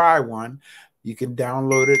go buy one. You can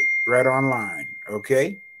download it right online.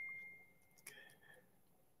 Okay.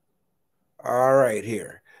 All right,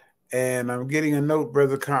 here. And I'm getting a note,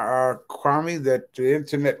 Brother Kwame, that the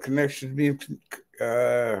internet connection is being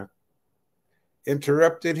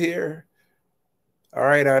interrupted here. All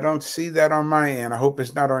right, I don't see that on my end. I hope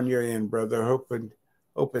it's not on your end, brother. I hope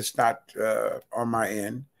it's not on my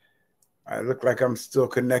end. I look like I'm still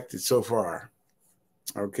connected so far.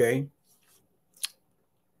 Okay.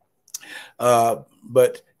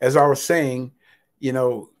 But as I was saying, you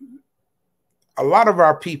know, a lot of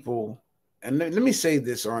our people, and let me say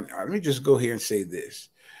this let me just go here and say this.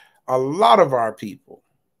 A lot of our people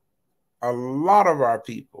are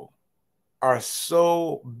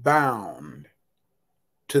so bound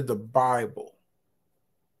to the Bible.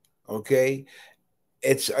 Okay.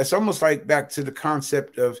 It's almost like back to the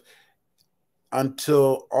concept of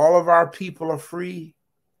until all of our people are free,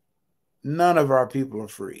 none of our people are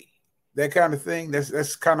free. That kind of thing.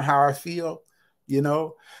 That's kind of how I feel, you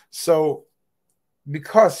know. So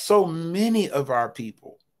because so many of our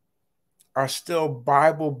people are still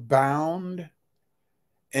Bible bound,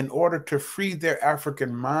 in order to free their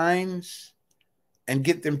African minds and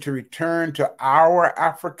get them to return to our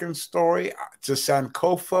African story, to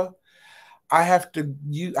Sankofa, I have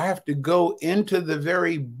to go into the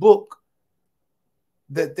very book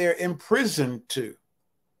that they're imprisoned to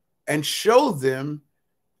and show them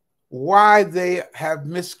why they have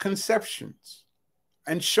misconceptions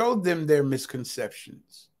and show them their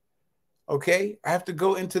misconceptions. Okay? I have to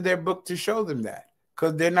go into their book to show them that,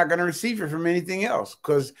 because they're not going to receive it from anything else,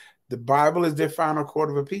 because the Bible is their final court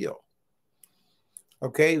of appeal.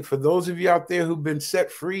 Okay? For those of you out there who've been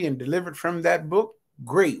set free and delivered from that book,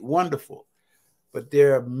 great, wonderful. But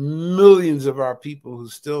there are millions of our people who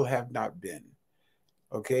still have not been.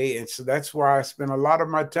 Okay? And so that's why I spend a lot of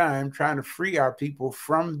my time trying to free our people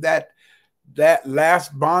from that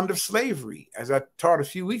last bond of slavery, as I taught a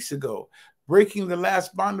few weeks ago, breaking the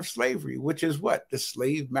last bond of slavery, which is what? The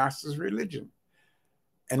slave master's religion.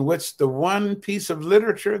 And what's the one piece of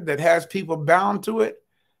literature that has people bound to it?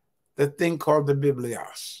 The thing called the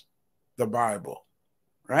Biblios, the Bible,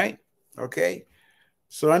 right? Okay.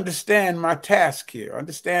 So understand my task here.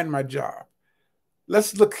 Understand my job.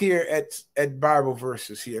 Let's look here at Bible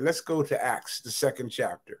verses here. Let's go to Acts, the 2nd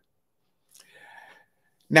chapter.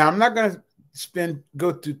 Now, I'm not going to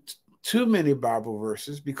go through too many Bible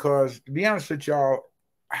verses, because, to be honest with y'all,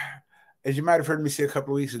 as you might have heard me say a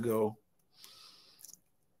couple of weeks ago,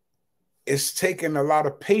 it's taken a lot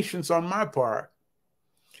of patience on my part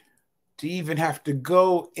to even have to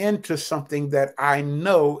go into something that I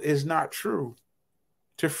know is not true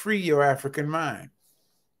to free your African mind.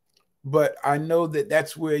 But I know that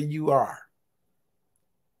that's where you are.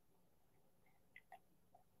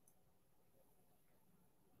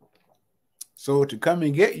 So to come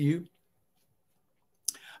and get you,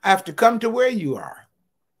 I have to come to where you are.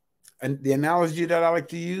 And the analogy that I like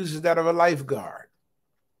to use is that of a lifeguard.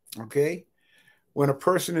 Okay? When a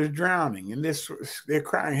person is drowning and they're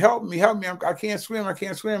crying, help me, I can't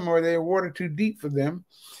swim, or their water too deep for them,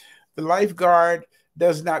 the lifeguard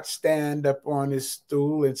does not stand up on his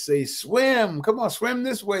stool and say, swim, come on, swim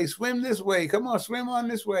this way, come on, swim on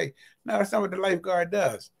this way. No, that's not what the lifeguard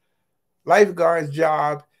does. Lifeguard's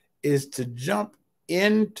job is to jump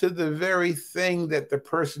into the very thing that the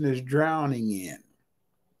person is drowning in.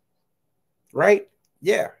 Right?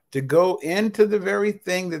 Yeah, to go into the very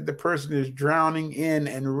thing that the person is drowning in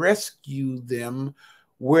and rescue them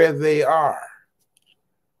where they are.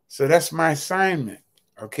 So that's my assignment,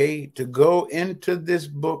 okay? To go into this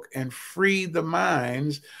book and free the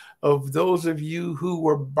minds of those of you who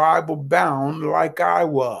were Bible bound like I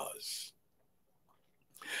was.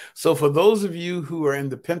 So for those of you who are in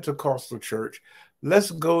the Pentecostal church, let's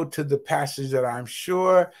go to the passage that I'm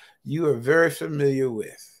sure you are very familiar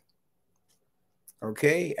with.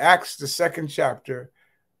 Okay, Acts, the 2nd chapter,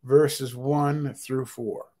 verses 1 through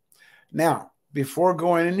 4. Now, before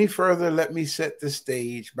going any further, let me set the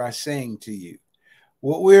stage by saying to you,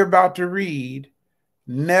 what we're about to read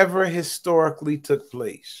never historically took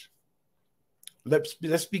place.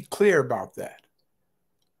 Let's be clear about that.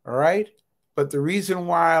 All right? But the reason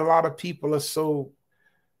why a lot of people are so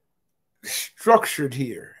structured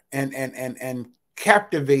here and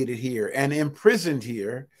captivated here and imprisoned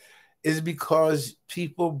here is because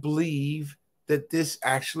people believe that this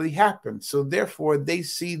actually happened. So therefore, they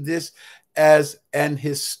see this as an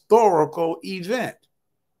historical event.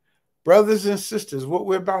 Brothers and sisters, what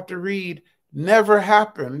we're about to read never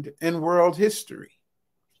happened in world history.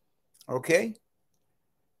 Okay?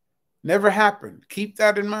 Never happened. Keep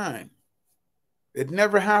that in mind. It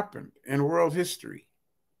never happened in world history.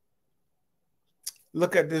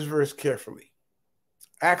 Look at this verse carefully.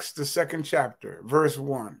 Acts, the 2nd chapter, verse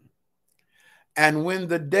 1. And when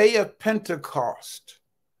the day of Pentecost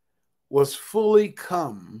was fully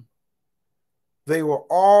come, they were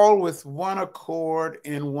all with one accord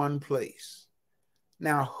in one place.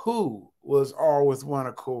 Now, who was all with one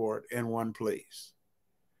accord in one place?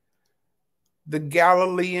 The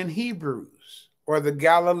Galilean Hebrews, or the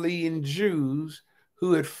Galilean Jews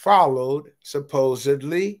who had followed,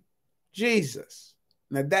 supposedly, Jesus.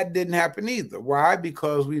 Now, that didn't happen either. Why?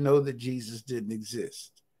 Because we know that Jesus didn't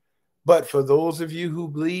exist. But for those of you who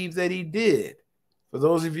believe that he did, for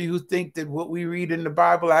those of you who think that what we read in the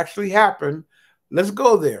Bible actually happened, let's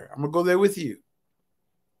go there. I'm going to go there with you.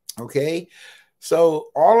 Okay? So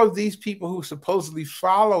all of these people who supposedly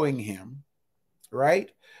following him,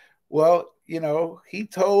 right? Well, he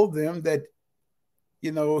told them that,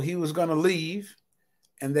 he was going to leave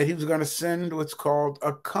and that he was going to send what's called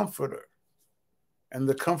a comforter. And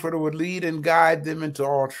the comforter would lead and guide them into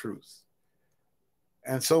all truth.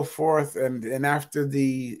 And so forth. And after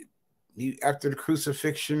the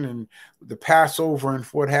crucifixion and the Passover and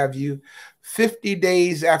what have you, 50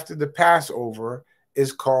 days after the Passover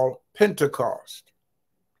is called Pentecost.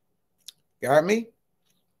 Got me?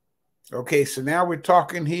 Okay, so now we're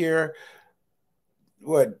talking here,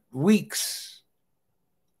 weeks,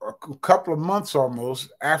 or a couple of months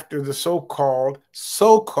almost after the so-called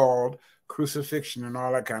crucifixion and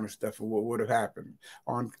all that kind of stuff, and what would have happened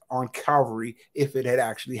on Calvary if it had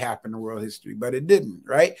actually happened in world history, but it didn't,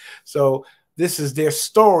 right? So this is their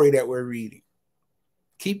story that we're reading.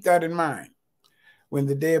 Keep that in mind. When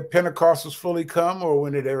the day of Pentecost was fully come, or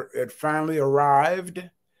when it finally arrived,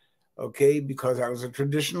 okay, because that was a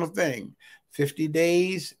traditional thing. 50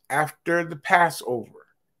 days after the Passover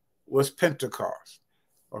was Pentecost.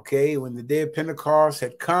 Okay, when the day of Pentecost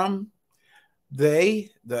had come,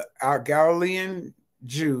 our Galilean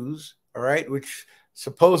Jews, all right, which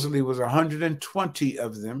supposedly was 120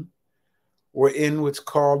 of them, were in what's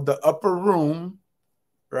called the upper room,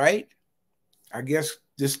 right? I guess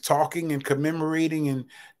just talking and commemorating and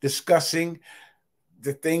discussing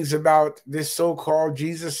the things about this so-called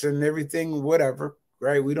Jesus and everything, whatever,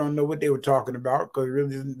 right? We don't know what they were talking about because it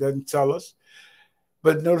really doesn't tell us.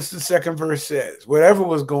 But notice the 2nd verse says, whatever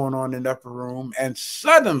was going on in the upper room, and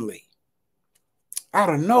suddenly,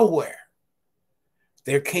 out of nowhere,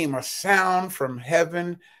 there came a sound from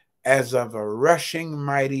heaven as of a rushing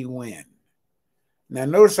mighty wind. Now,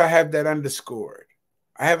 notice I have that underscored.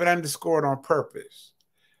 I have it underscored on purpose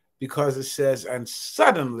because it says, and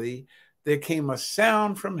suddenly there came a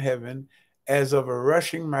sound from heaven as of a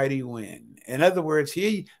rushing mighty wind. In other words,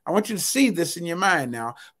 here, I want you to see this in your mind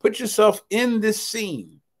now. Put yourself in this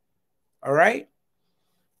scene, all right?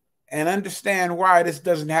 And understand why this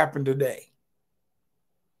doesn't happen today.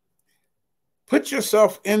 Put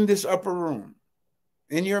yourself in this upper room,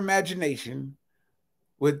 in your imagination,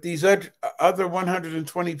 with these other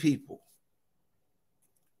 120 people.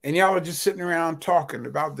 And y'all are just sitting around talking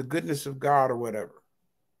about the goodness of God or whatever.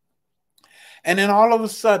 And then all of a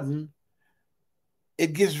sudden,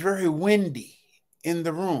 it gets very windy in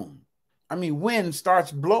the room. I mean, wind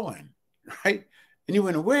starts blowing, right? And you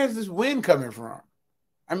wonder, where's this wind coming from?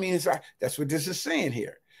 I mean, that's what this is saying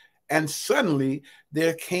here. And suddenly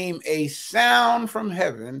there came a sound from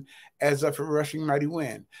heaven as of a rushing mighty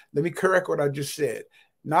wind. Let me correct what I just said.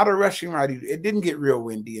 Not a rushing mighty, it didn't get real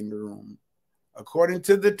windy in the room. According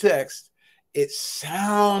to the text, it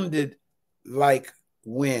sounded like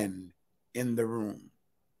wind in the room.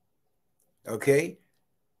 Okay?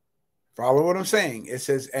 Follow what I'm saying. It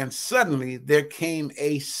says, and suddenly there came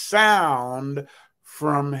a sound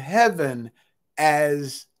from heaven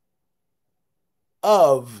as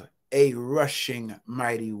of a rushing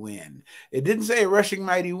mighty wind. It didn't say a rushing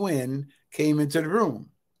mighty wind came into the room.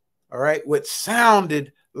 All right? What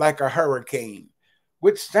sounded like a hurricane,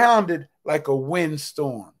 which sounded like a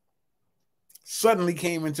windstorm, suddenly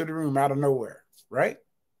came into the room out of nowhere, right?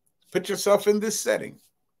 Put yourself in this setting.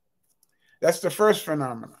 That's the first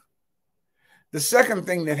phenomenon. The second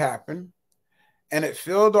thing that happened, and it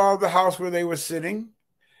filled all the house where they were sitting.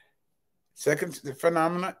 Second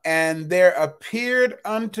phenomenon, and there appeared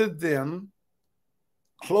unto them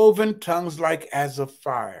cloven tongues like as of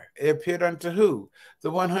fire. It appeared unto who?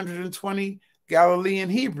 The 120 Galilean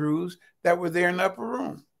Hebrews that were there in the upper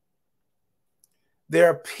room. There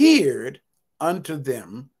appeared unto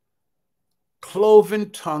them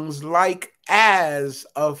cloven tongues like as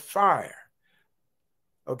of fire.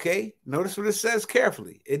 Okay, notice what it says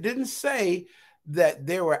carefully. It didn't say that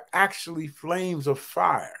there were actually flames of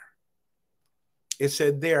fire. It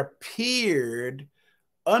said there appeared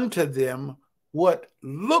unto them what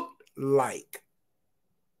looked like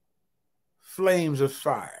flames of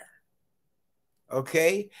fire.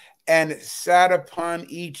 Okay, and it sat upon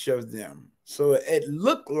each of them. So it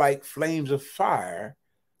looked like flames of fire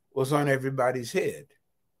was on everybody's head.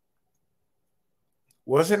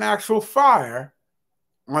 Wasn't actual fire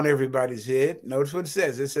on everybody's head. Notice what it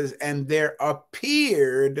says. It says, and there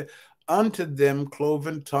appeared unto them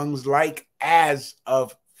cloven tongues like as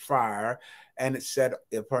of fire, and it sat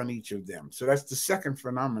upon each of them. So that's the second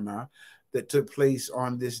phenomena that took place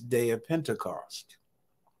on this day of Pentecost.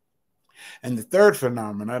 And the third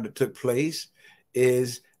phenomena that took place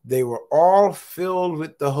is they were all filled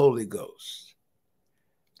with the Holy Ghost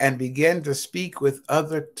and began to speak with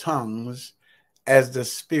other tongues as the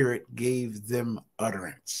Spirit gave them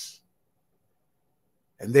utterance.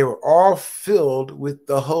 And they were all filled with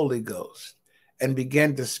the Holy Ghost and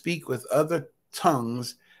began to speak with other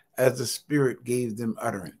tongues as the Spirit gave them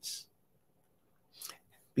utterance.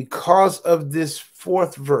 Because of this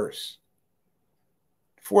fourth verse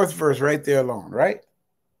right there alone, right?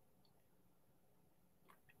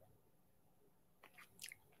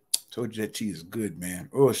 Told you that cheese is good, man.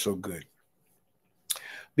 Oh, it's so good.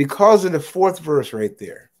 Because of the fourth verse right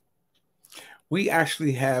there, we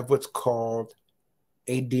actually have what's called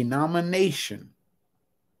a denomination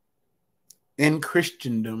in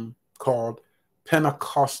Christendom called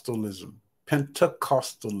Pentecostalism.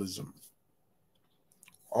 Pentecostalism.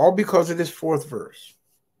 All because of this fourth verse,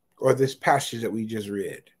 or this passage that we just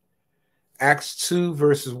read. Acts 2,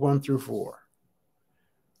 verses 1 through 4.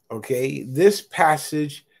 Okay, this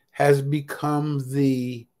passage has become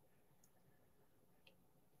the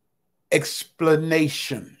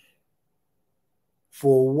explanation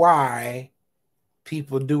for why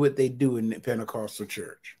people do what they do in the Pentecostal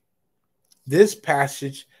church. This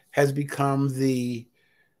passage has become the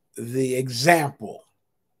example,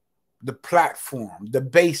 the platform, the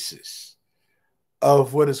basis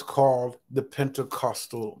of what is called the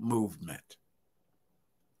Pentecostal movement,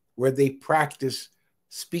 where they practice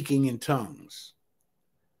speaking in tongues.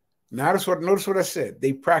 Notice what I said.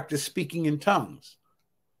 They practice speaking in tongues.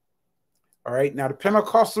 All right. Now, the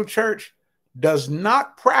Pentecostal church does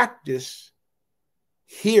not practice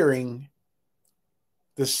hearing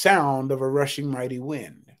the sound of a rushing mighty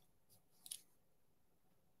wind.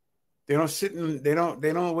 They don't sit and they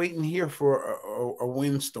don't wait and hear for a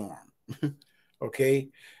windstorm.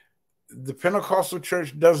 Okay. The Pentecostal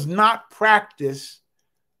church does not practice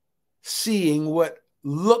seeing what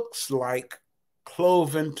looks like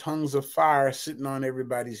cloven tongues of fire sitting on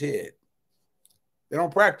everybody's head. They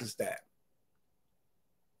don't practice that.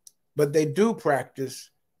 But they do practice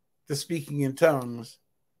the speaking in tongues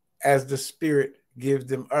as the Spirit gives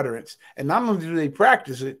them utterance. And not only do they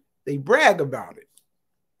practice it, they brag about it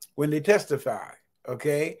when they testify.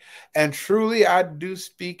 Okay. And truly I do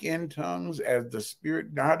speak in tongues as the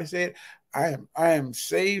Spirit. Now how to say it? I am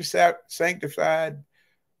saved, sanctified,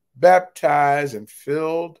 baptized, and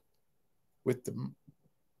filled with the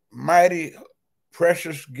mighty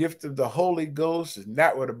precious gift of the Holy Ghost, and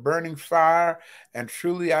that with a burning fire. And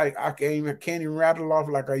truly I can't even rattle off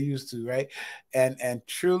like I used to, right? And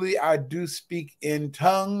truly I do speak in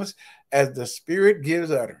tongues as the Spirit gives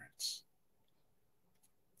utterance.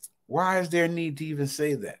 Why is there a need to even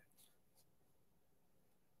say that?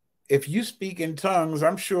 If you speak in tongues,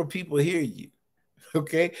 I'm sure people hear you.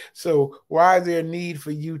 Okay, so why is there a need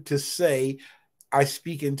for you to say, I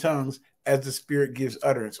speak in tongues as the Spirit gives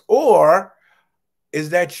utterance? Or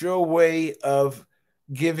is that your way of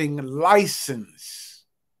giving license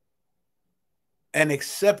and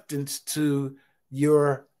acceptance to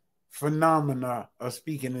your phenomena of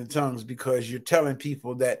speaking in tongues because you're telling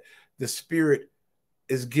people that the Spirit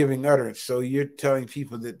is giving utterance? So you're telling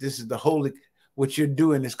people that this is the Holy, what you're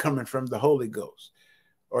doing is coming from the Holy Ghost,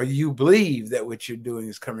 or you believe that what you're doing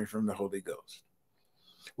is coming from the Holy Ghost.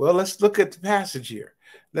 Well, let's look at the passage here.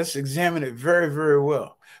 Let's examine it very, very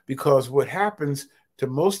well, because what happens to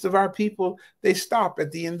most of our people, they stop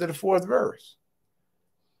at the end of the fourth verse.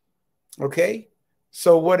 Okay?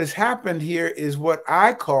 So what has happened here is what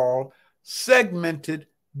I call segmented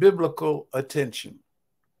biblical attention.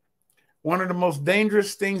 One of the most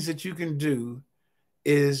dangerous things that you can do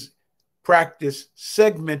is practice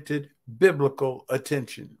segmented biblical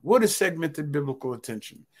attention. What is segmented biblical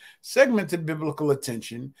attention? Segmented biblical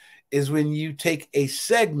attention is when you take a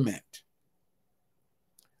segment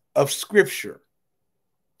of scripture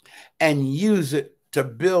and use it to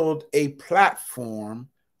build a platform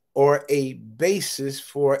or a basis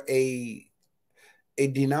for a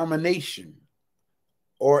denomination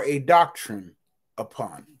or a doctrine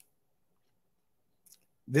upon.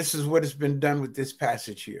 This is what has been done with this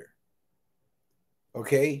passage here.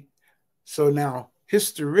 Okay? So now,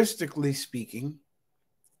 historically speaking,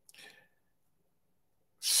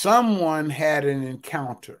 someone had an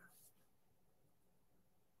encounter.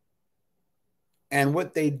 And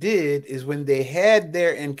what they did is when they had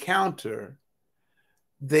their encounter,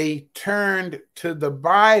 they turned to the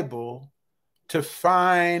Bible to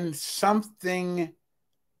find something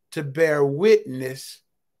to bear witness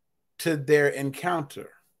to their encounter.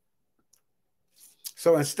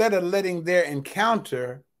 So instead of letting their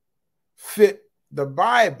encounter fit the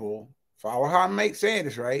Bible, follow how I'm saying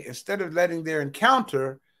this, right? Instead of letting their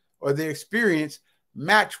encounter or their experience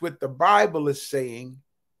match what the Bible is saying,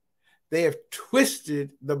 they have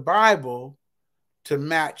twisted the Bible to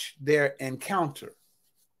match their encounter.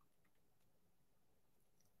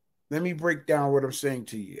 Let me break down what I'm saying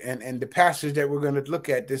to you. And the passage that we're going to look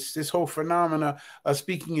at, this whole phenomena of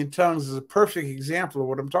speaking in tongues, is a perfect example of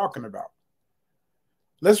what I'm talking about.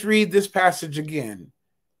 Let's read this passage again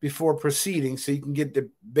before proceeding so you can get the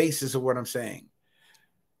basis of what I'm saying.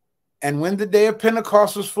 And when the day of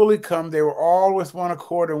Pentecost was fully come, they were all with one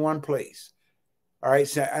accord in one place. All right.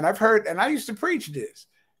 So, and I've heard, and I used to preach this,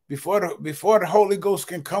 before the Holy Ghost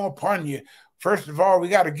can come upon you, first of all, we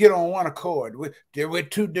got to get on one accord. We're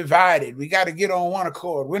too divided. We got to get on one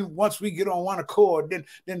accord. Once we get on one accord,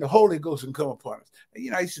 then the Holy Ghost can come upon us.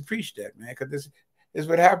 You know, I used to preach that, man, because this is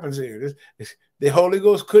what happens here. The Holy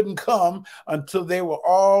Ghost couldn't come until they were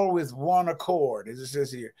all with one accord, as it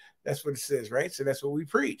says here. That's what it says, right? So that's what we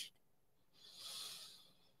preach.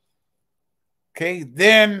 Okay,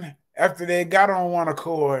 then after they got on one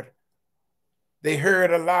accord, they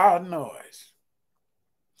heard a loud noise.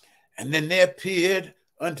 And then there appeared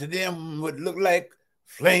unto them what looked like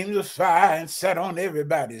flames of fire and sat on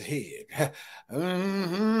everybody's head. And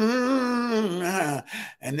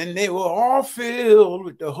then they were all filled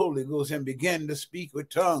with the Holy Ghost and began to speak with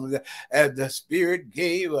tongues as the Spirit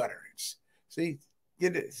gave utterance. See,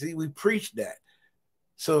 get it? See, we preached that.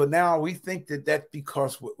 So now we think that that's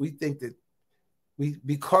because we think that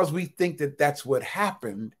that's what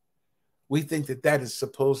happened. We think that that is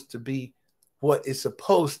supposed to be what is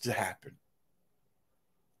supposed to happen.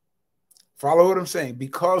 Follow what I'm saying?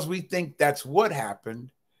 Because we think that's what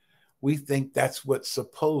happened, we think that's what's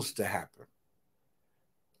supposed to happen.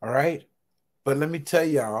 All right? But let me tell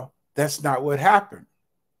y'all, that's not what happened.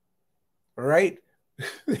 All right?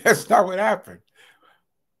 That's not what happened.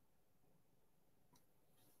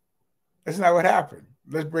 That's not what happened.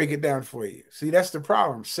 Let's break it down for you. See, that's the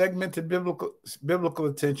problem. Segmented biblical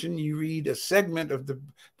attention. You read a segment of the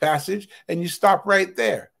passage and you stop right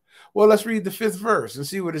there. Well, let's read the 5th verse and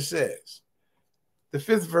see what it says. The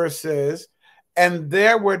 5th verse says, and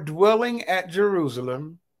there were dwelling at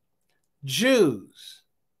Jerusalem Jews,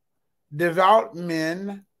 devout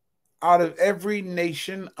men out of every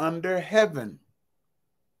nation under heaven.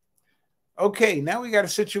 Okay, now we got a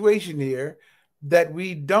situation here that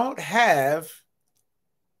we don't have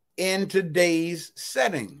in today's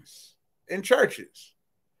settings in churches.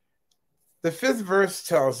 The 5th verse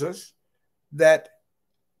tells us that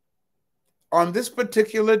on this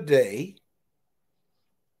particular day,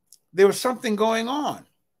 there was something going on.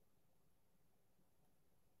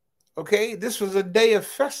 Okay, this was a day of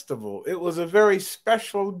festival. It was a very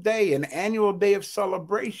special day, an annual day of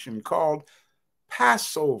celebration called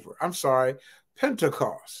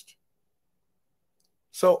Pentecost.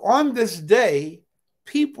 So on this day,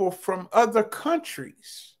 people from other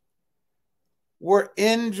countries were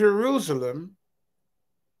in Jerusalem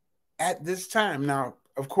at this time. Now,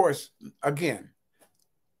 of course, again,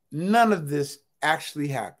 none of this actually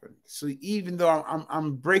happened. So even though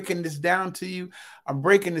I'm breaking this down to you, I'm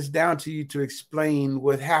breaking this down to you to explain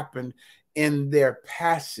what happened in their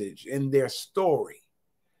passage, in their story.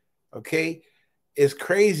 Okay? It's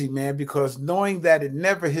crazy, man, because knowing that it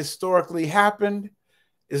never historically happened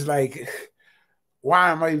is like, why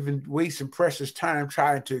am I even wasting precious time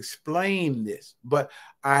trying to explain this? But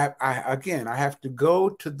I have to go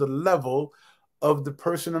to the level of the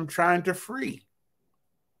person I'm trying to free.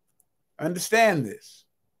 Understand this,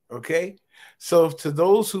 okay? So to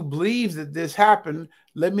those who believe that this happened,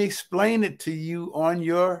 let me explain it to you on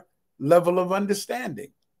your level of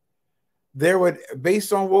understanding. there were,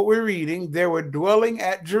 based on what we're reading, there were dwelling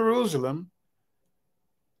at Jerusalem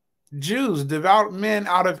Jews, devout men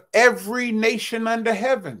out of every nation under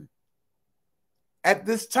heaven. At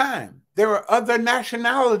this time, there were other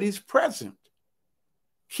nationalities present.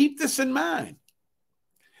 Keep this in mind.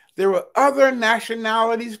 There were other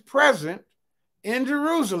nationalities present in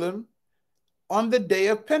Jerusalem on the day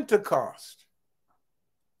of Pentecost.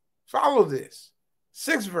 Follow this.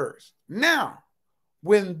 6th verse. Now,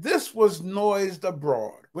 when this was noised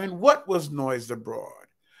abroad, when what was noised abroad?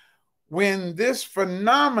 When this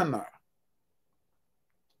phenomena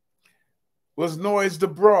was noised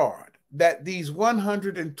abroad, that these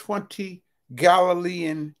 120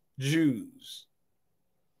 Galilean Jews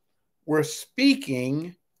were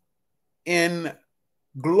speaking in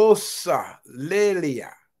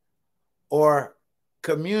glossolalia, or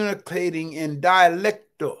communicating in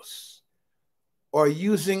dialectos, or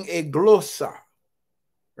using a glossa,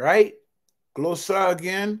 right? Glossa,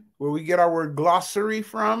 again, where we get our word glossary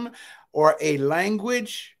from, or a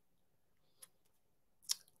language.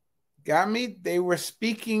 Got me? They were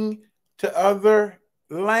speaking to other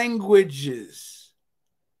languages.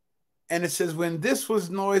 And it says, when this was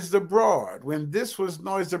noised abroad,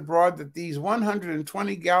 that these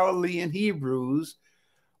 120 Galilean Hebrews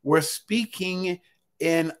were speaking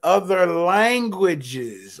in other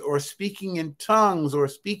languages, or speaking in tongues, or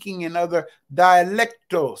speaking in other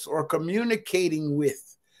dialectos, or communicating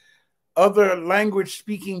with other language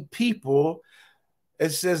speaking people, it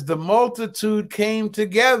says the multitude came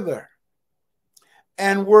together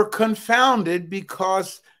and were confounded,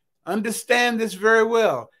 because, understand this very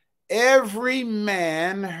well, every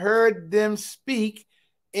man heard them speak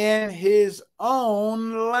in his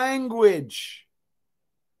own language.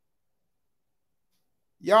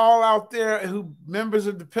 Y'all out there who members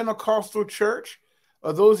of the Pentecostal church,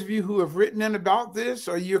 or those of you who have written in about this,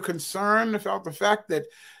 or you're concerned about the fact that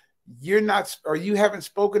you're not, or you haven't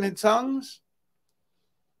spoken in tongues,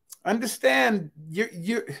 understand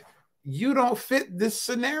you don't fit this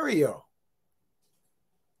scenario.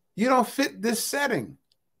 You don't fit this setting.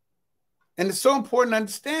 And it's so important to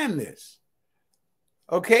understand this.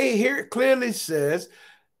 Okay, here it clearly says,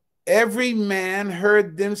 every man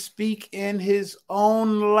heard them speak in his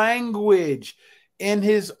own language, in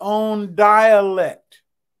his own dialect.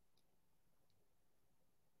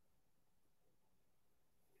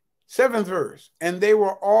 7th verse, and they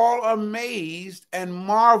were all amazed and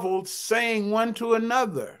marveled, saying one to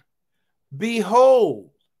another, behold,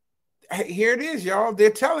 here it is, y'all.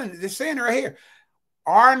 They're saying it right here.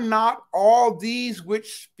 Are not all these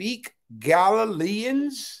which speak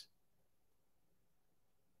Galileans?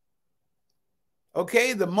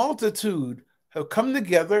 Okay, the multitude have come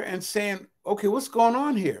together and saying, okay, what's going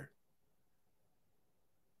on here?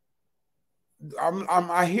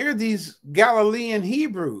 I hear these Galilean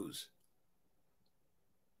Hebrews.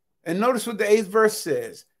 And notice what the 8th verse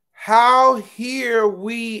says. How hear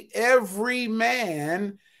we every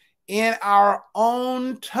man in our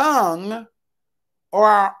own tongue, or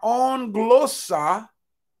our own glossa,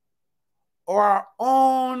 or our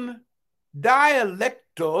own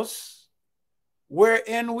dialectos,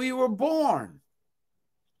 wherein we were born.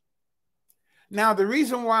 Now, the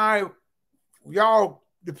reason why y'all,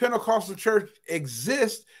 the Pentecostal church,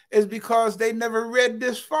 exists is because they never read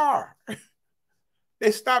this far.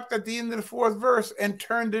 They stopped at the end of the 4th verse and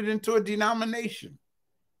turned it into a denomination.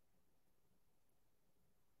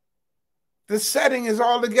 The setting is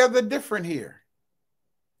altogether different here.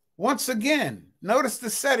 Once again, notice the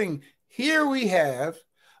setting. Here we have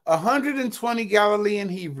 120 Galilean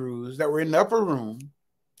Hebrews that were in the upper room,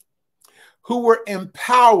 who were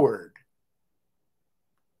empowered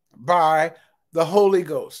by the Holy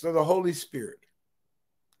Ghost, or the Holy Spirit.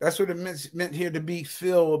 That's what it meant here, to be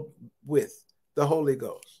filled with the Holy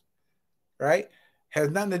Ghost, right? Has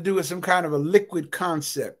nothing to do with some kind of a liquid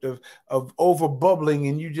concept of over bubbling,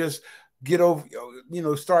 and you just get over,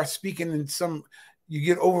 start speaking in some, you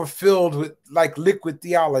get overfilled with like liquid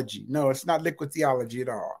theology. No, it's not liquid theology at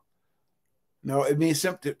all. No, it means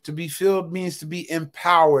to be filled means to be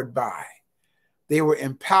empowered by. They were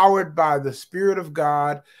empowered by the Spirit of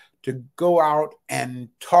God to go out and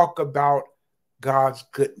talk about God's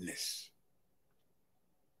goodness.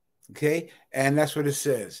 Okay, and that's what it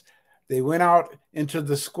says. They went out into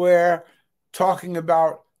the square talking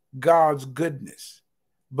about God's goodness,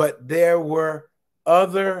 but there were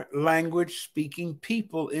other language speaking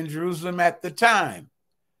people in Jerusalem at the time.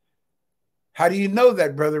 How do you know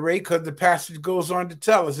that, Brother Ray? Because the passage goes on to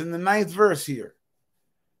tell us in the 9th verse here.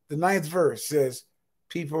 The 9th verse says,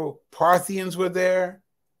 Parthians were there,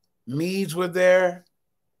 Medes were there,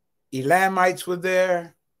 Elamites were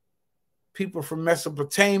there, People from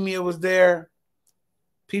Mesopotamia was there.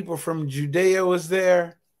 People from Judea was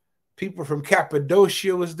there. People from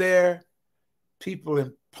Cappadocia was there.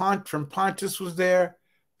 People from Pontus was there.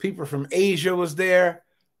 People from Asia was there.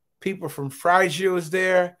 People from Phrygia was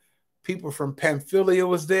there. People from Pamphylia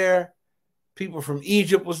was there. People from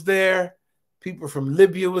Egypt was there. People from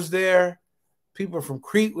Libya was there. People from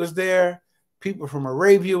Crete was there. People from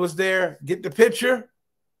Arabia was there. Get the picture?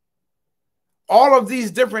 All of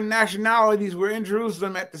these different nationalities were in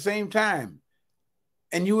Jerusalem at the same time.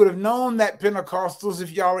 And you would have known that Pentecostals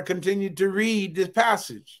if y'all had continued to read this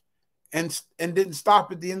passage and didn't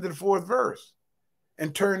stop at the end of the 4th verse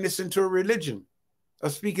and turn this into a religion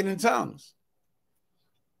of speaking in tongues.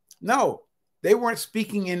 No, they weren't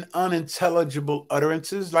speaking in unintelligible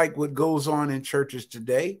utterances like what goes on in churches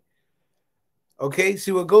today. Okay,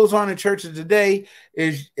 see, what goes on in churches today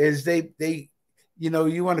is they you know,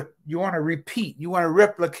 you want to repeat, you want to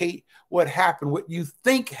replicate what happened, what you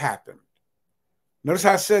think happened. Notice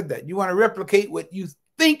how I said that. You want to replicate what you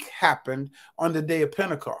think happened on the day of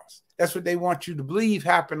Pentecost. That's what they want you to believe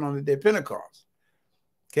happened on the day of Pentecost.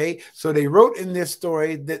 Okay, so they wrote in this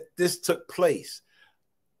story that this took place.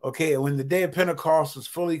 Okay, and when the day of Pentecost was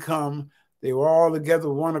fully come, they were all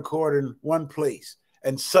together, one accord in one place.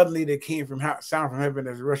 And suddenly they came from sound from heaven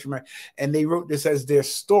as a rushing mighty. And they wrote this as their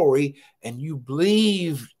story, and you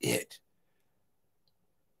believed it.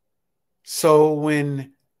 So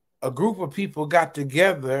when a group of people got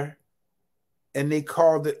together and they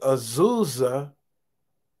called it Azusa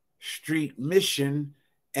Street Mission,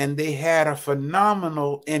 and they had a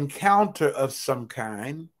phenomenal encounter of some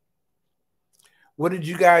kind, what did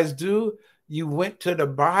you guys do? You went to the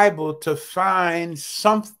Bible to find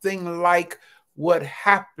something like what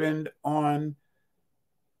happened in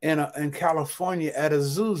California at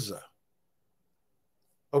Azusa.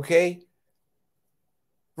 Okay?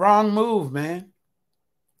 Wrong move, man.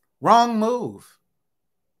 Wrong move.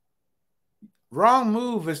 Wrong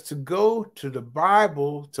move is to go to the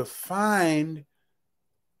Bible to find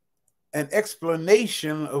an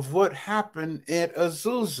explanation of what happened at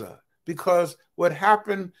Azusa, because what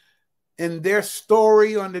happened in their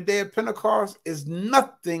story on the day of Pentecost is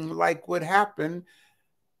nothing like what happened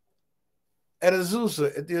at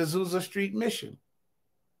Azusa, at the Azusa Street Mission,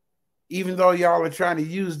 even though y'all are trying to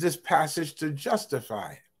use this passage to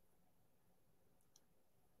justify it.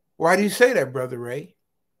 Why do you say that, Brother Ray?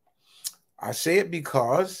 I say it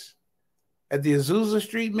because at the Azusa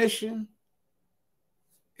Street Mission,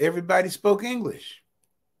 everybody spoke English.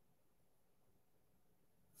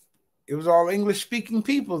 It was all English-speaking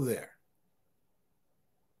people there.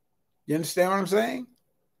 You understand what I'm saying?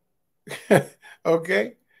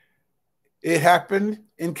 Okay. It happened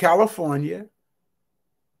in California,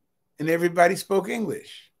 and everybody spoke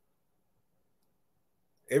English.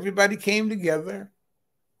 Everybody came together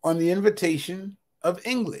on the invitation of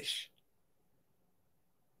English.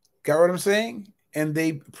 Got what I'm saying? And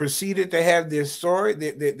they proceeded to have their story,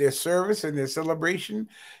 their service and their celebration,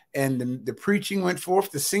 and the preaching went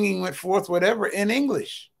forth, the singing went forth, whatever, in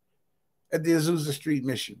English at the Azusa Street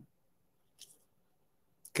Mission.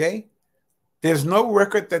 Okay? There's no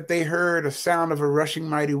record that they heard a sound of a rushing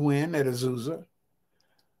mighty wind at Azusa.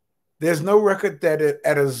 There's no record that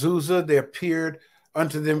at Azusa there appeared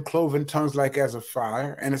unto them cloven tongues like as of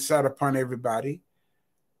fire, and it sat upon everybody.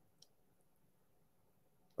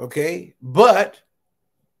 Okay? But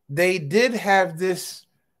they did have this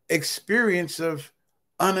experience of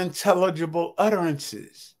unintelligible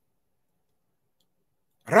utterances.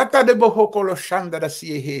 All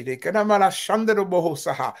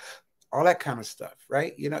that kind of stuff,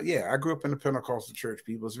 right? You know, yeah, I grew up in the Pentecostal church,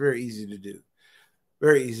 people. It's very easy to do.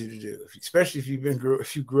 Very easy to do, especially if you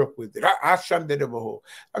grew up with it. I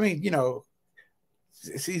mean, you know,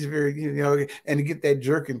 it's easy, very, you know, and to get that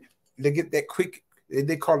jerking, they get that quick,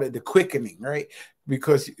 they call it the quickening, right?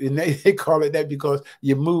 Because they call it that because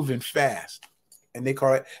you're moving fast, and they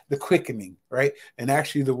call it the quickening, right? And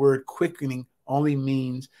actually the word quickening only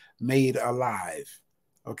means made alive.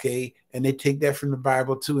 Okay, and they take that from the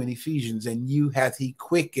Bible too in Ephesians, and you hath he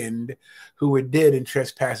quickened who were dead in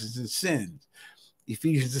trespasses and sins.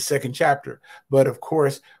 Ephesians, the 2nd chapter. But of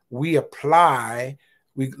course, we look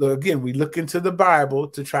into the Bible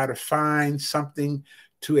to try to find something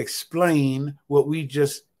to explain what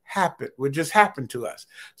just happened to us.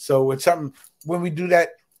 So when we do that,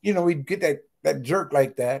 you know, we get that jerk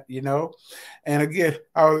like that, you know. And again,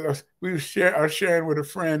 I was sharing with a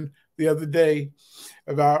friend the other day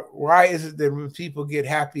about why is it that when people get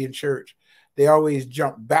happy in church, they always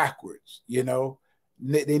jump backwards, you know.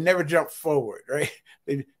 They never jump forward, right?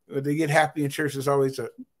 They get happy in church. There's always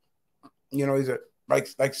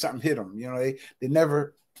like something hit them. You know, they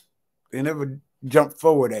never jump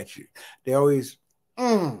forward at you. They always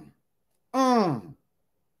like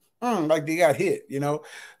they got hit. You know,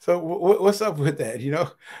 so what's up with that? You know,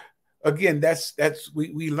 again,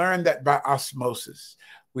 we learned that by osmosis.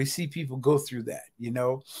 We see people go through that. You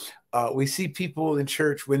know, we see people in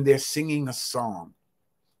church when they're singing a song.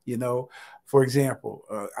 You know, for example,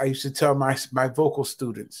 I used to tell my vocal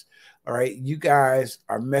students, all right, you guys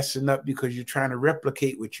are messing up because you're trying to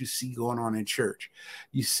replicate what you see going on in church.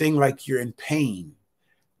 You sing like you're in pain.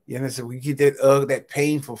 You know, so we get that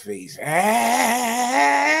painful face.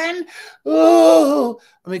 And oh,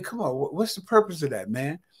 I mean, come on, what's the purpose of that,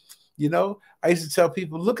 man? You know, I used to tell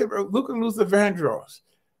people, look at Luther Vandross.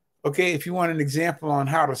 Okay, if you want an example on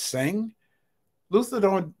how to sing, Luther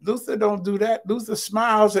don't do that. Luther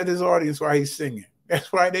smiles at his audience while he's singing.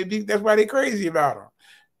 That's why they crazy about him.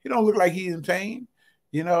 He don't look like he's in pain.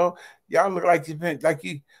 You know, y'all look like you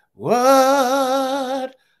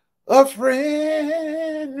what a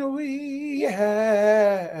friend we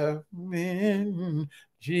have in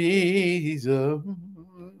Jesus.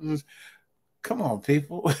 Come on,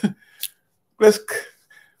 people. Let's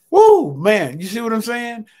woo, man. You see what I'm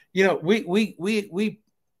saying? You know,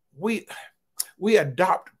 we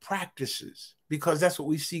adopt practices because that's what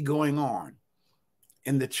we see going on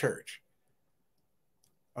in the church.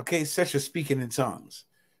 Okay, such as speaking in tongues,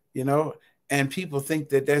 you know, and people think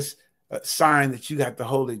that that's a sign that you got the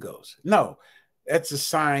Holy Ghost. No, that's a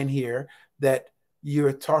sign here that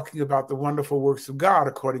you're talking about the wonderful works of God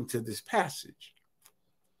according to this passage,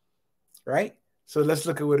 right? So let's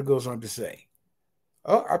look at what it goes on to say.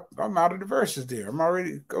 Oh, I'm out of the verses there. I'm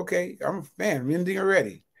already, okay, I'm ending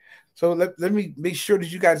already. So let me make sure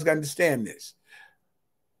that you guys understand this.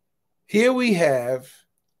 Here we have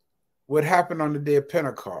what happened on the day of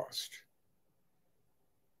Pentecost.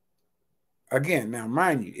 Again, now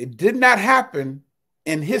mind you, it did not happen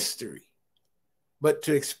in history, but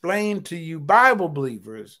to explain to you Bible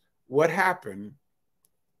believers what happened,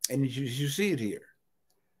 and you see it here.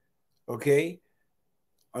 Okay?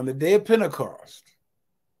 On the day of Pentecost,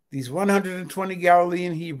 these 120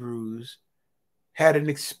 Galilean Hebrews had an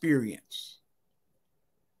experience.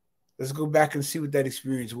 Let's go back and see what that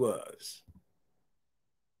experience was.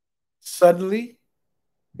 Suddenly,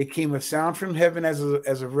 there came a sound from heaven as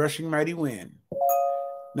a rushing mighty wind.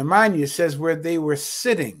 Now, mind you, it says where they were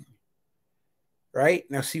sitting, right?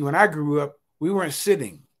 Now, see, when I grew up, we weren't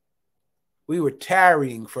sitting. We were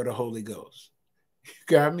tarrying for the Holy Ghost.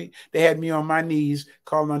 You got me? They had me on my knees,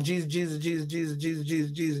 calling on Jesus, Jesus, Jesus, Jesus, Jesus,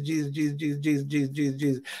 Jesus, Jesus, Jesus, Jesus, Jesus, Jesus, Jesus, Jesus,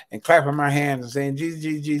 Jesus, and clapping my hands and saying Jesus,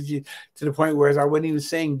 Jesus, Jesus, Jesus, to the point where I wasn't even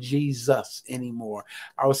saying Jesus anymore.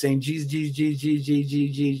 I was saying Jesus, Jesus, Jesus, Jesus, Jesus,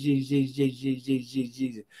 Jesus, Jesus, Jesus, Jesus, Jesus, Jesus,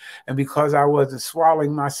 Jesus. And because I wasn't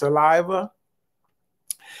swallowing my saliva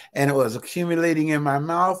and it was accumulating in my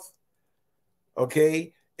mouth,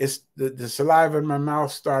 okay, it's the saliva in my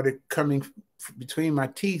mouth started coming between my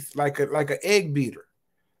teeth like an egg beater.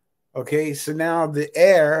 Okay, so now the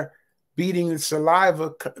air beating the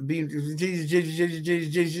saliva,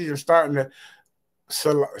 starting to,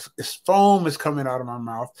 foam is coming out of my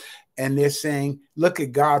mouth, and they're saying, look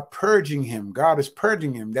at God purging him. God is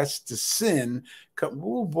purging him. That's the sin.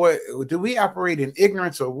 Oh boy, do we operate in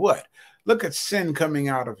ignorance or what? Look at sin coming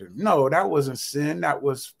out of him. No, that wasn't sin. That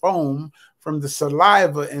was foam from the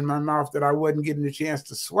saliva in my mouth that I wasn't getting a chance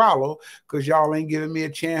to swallow because y'all ain't giving me a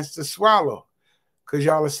chance to swallow. Because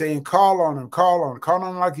y'all are saying, call on him, call on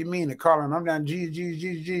him like you mean it, call on him. I'm not Jesus, Jesus,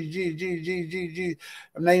 Jesus, Jesus, Jesus, Jesus, Jesus, Jesus.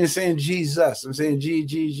 I'm not even saying Jesus. I'm saying G,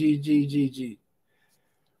 G, G, G, G, G.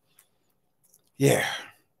 Yeah.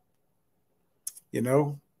 You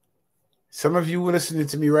know, some of you listening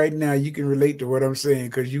to me right now, you can relate to what I'm saying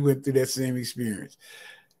because you went through that same experience,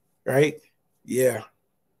 right? Yeah.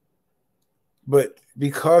 But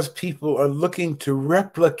because people are looking to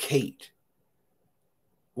replicate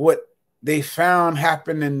what they found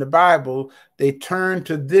happened in the Bible, they turn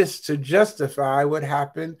to this to justify what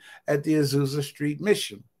happened at the Azusa Street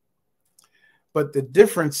Mission. But the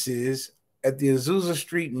difference is at the Azusa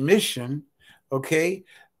Street Mission, okay,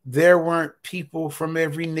 there weren't people from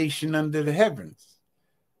every nation under the heavens.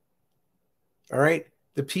 All right.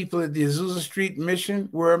 The people at the Azusa Street Mission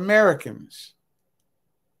were Americans.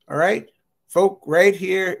 All right. Folk right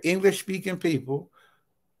here, English-speaking people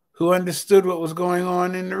who understood what was going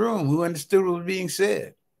on in the room, who understood what was being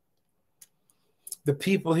said. The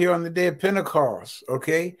people here on the day of Pentecost,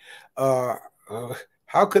 okay,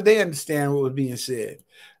 how could they understand what was being said?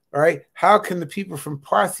 All right. How can the people from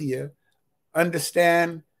Parthia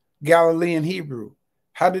understand Galilean Hebrew?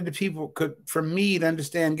 How did the people from Mead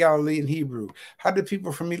understand Galilean Hebrew? How did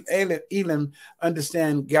people from Elam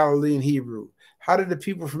understand Galilean Hebrew? How did the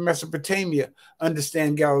people from Mesopotamia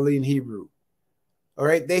understand Galilean Hebrew? All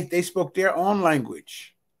right, they spoke their own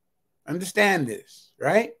language. Understand this,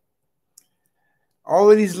 right?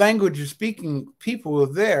 All of these languages speaking people were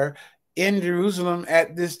there in Jerusalem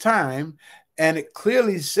at this time. And it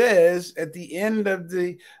clearly says at the end of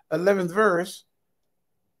the 11th verse,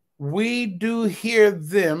 we do hear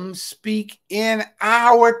them speak in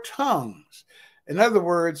our tongues. In other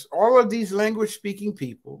words, all of these language speaking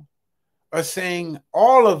people are saying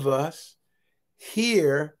all of us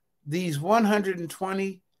hear these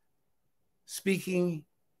 120 speaking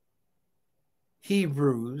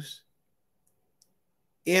Hebrews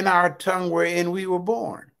in our tongue wherein we were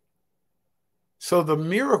born. So the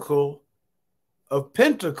miracle of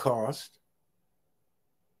Pentecost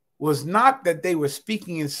was not that they were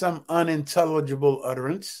speaking in some unintelligible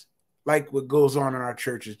utterance, like what goes on in our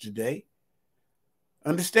churches today.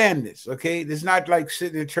 Understand this, okay? It's not like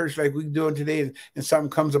sitting in church like we're doing today and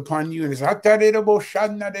something comes upon you and it's, no,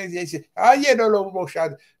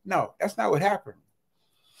 that's not what happened.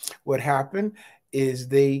 What happened is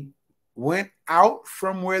they went out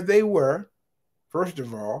from where they were, first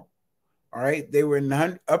of all right? They were in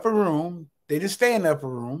the upper room. They didn't stay in the upper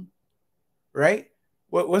room, right?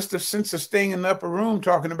 What's the sense of staying in the upper room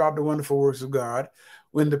talking about the wonderful works of God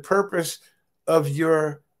when the purpose of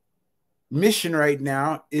your mission right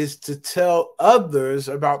now is to tell others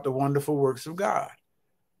about the wonderful works of God,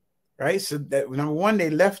 right? So that, number one, they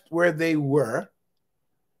left where they were.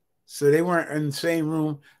 So they weren't in the same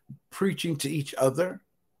room preaching to each other,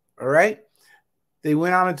 all right? They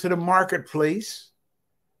went out into the marketplace,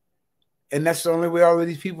 and that's the only way all of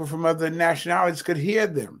these people from other nationalities could hear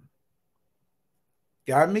them.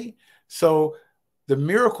 Got me? So the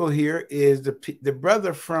miracle here is the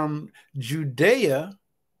brother from Judea,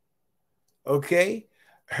 okay,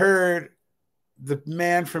 heard the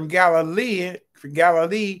man from Galilee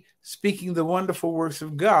speaking the wonderful works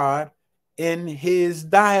of God in his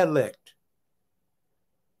dialect.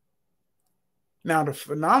 Now, the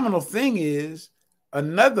phenomenal thing is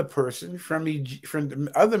another person from the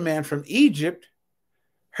other man from Egypt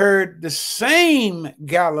heard the same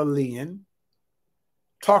Galilean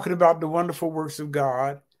talking about the wonderful works of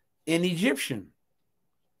God in Egyptian.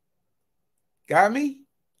 Got me?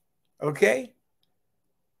 Okay.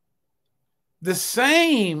 The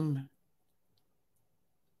same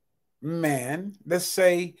man, let's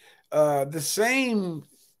say the same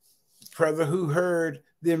brother who heard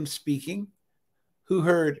them speaking, who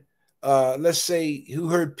heard, let's say, who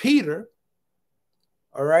heard Peter,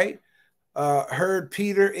 all right, heard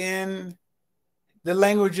Peter in the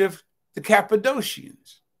language of the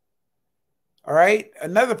Cappadocians, all right?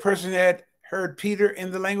 Another person had heard Peter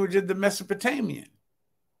in the language of the Mesopotamian.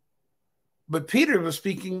 But Peter was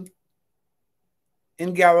speaking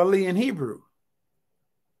in Galilean Hebrew.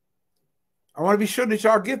 I want to be sure that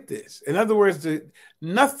y'all get this. In other words, there's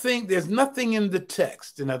nothing in the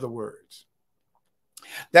text, in other words,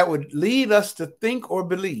 that would lead us to think or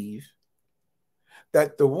believe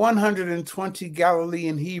that the 120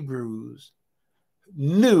 Galilean Hebrews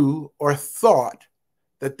knew or thought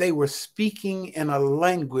that they were speaking in a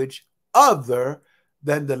language other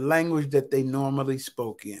than the language that they normally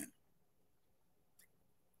spoke in.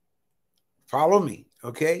 Follow me,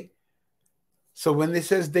 okay? So when it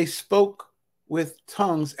says they spoke with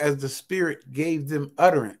tongues as the Spirit gave them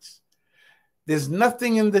utterance, there's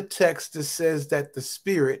nothing in the text that says that the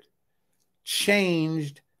Spirit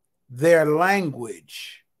changed their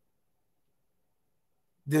language.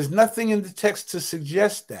 There's nothing in the text to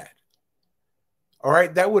suggest that. All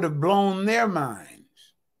right, that would have blown their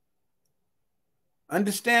minds.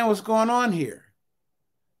 Understand what's going on here.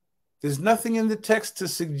 There's nothing in the text to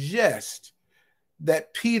suggest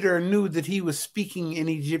that Peter knew that he was speaking in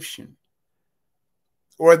Egyptian,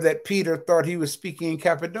 or that Peter thought he was speaking in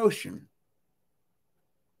Cappadocian.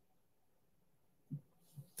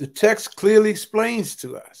 The text clearly explains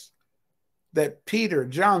to us that Peter,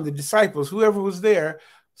 John, the disciples, whoever was there,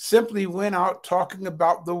 simply went out talking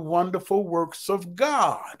about the wonderful works of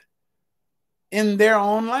God in their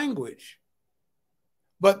own language.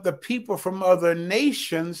 But the people from other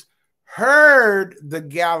nations heard the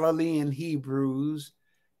Galilean Hebrews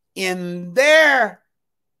in their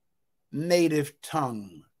native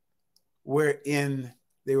tongue wherein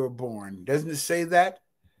they were born. Doesn't it say that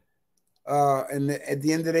at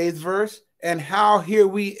the end of the 8th verse? And how hear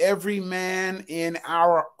we every man in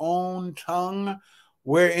our own tongue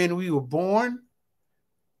wherein we were born?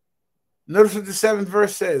 Notice what the 7th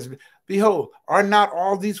verse says. Behold, are not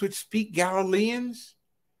all these which speak Galileans?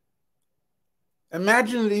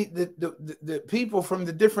 Imagine the people from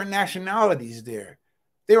the different nationalities there.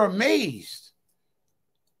 They were amazed.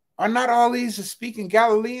 Are not all these speaking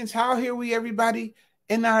Galileans? How hear we everybody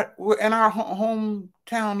in our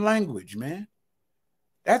hometown language, man?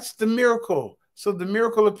 That's the miracle. So the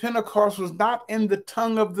miracle of Pentecost was not in the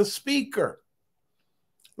tongue of the speaker,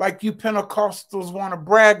 like you Pentecostals want to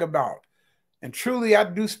brag about. And truly, I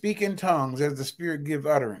do speak in tongues as the Spirit give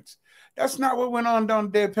utterance. That's not what went on the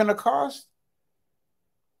day of Pentecost.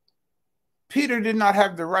 Peter did not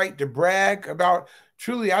have the right to brag about,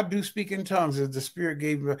 truly, I do speak in tongues as the Spirit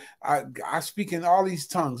gave me. I speak in all these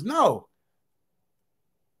tongues. No.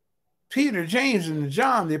 Peter, James, and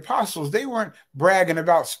John, the apostles, they weren't bragging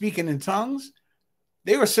about speaking in tongues.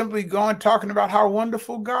 They were simply talking about how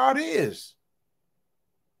wonderful God is.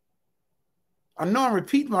 I know I'm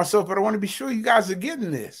repeating myself, but I want to be sure you guys are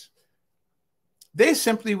getting this. They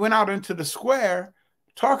simply went out into the square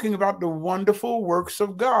talking about the wonderful works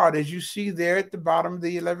of God, as you see there at the bottom of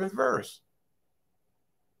the 11th verse.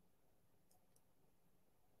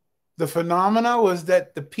 The phenomena was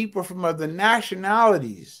that the people from other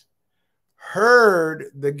nationalities heard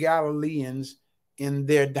the Galileans in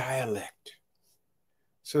their dialect.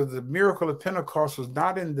 So the miracle of Pentecost was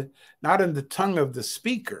not in the tongue of the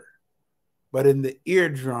speaker, but in the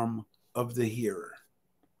eardrum of the hearer.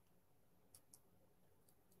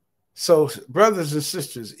 So, brothers and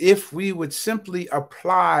sisters, if we would simply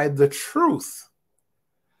apply the truth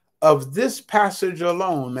of this passage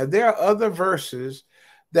alone, now there are other verses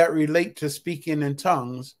that relate to speaking in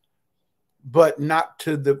tongues, but not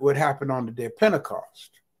to what happened on the day of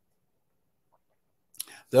Pentecost.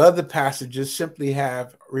 The other passages simply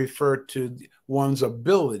have referred to one's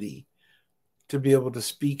ability to be able to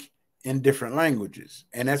speak in different languages,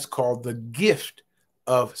 and that's called the gift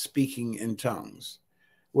of speaking in tongues.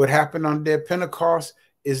 What happened on the day of Pentecost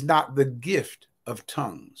is not the gift of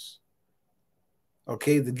tongues.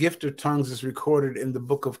 Okay, the gift of tongues is recorded in the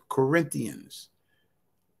book of Corinthians.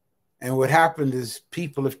 And what happened is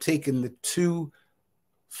people have taken the two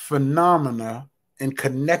phenomena and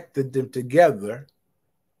connected them together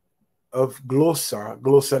of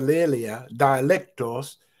glossolalia,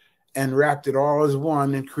 dialectos, and wrapped it all as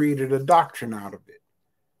one and created a doctrine out of it.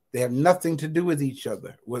 They have nothing to do with each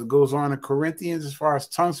other. What goes on in Corinthians as far as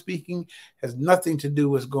tongue speaking has nothing to do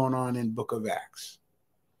with what's going on in the book of Acts.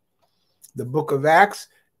 The book of Acts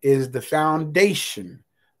is the foundation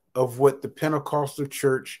of what the Pentecostal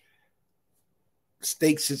church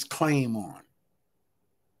stakes its claim on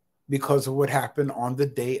because of what happened on the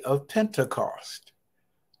day of Pentecost.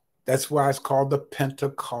 That's why it's called the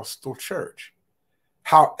Pentecostal church.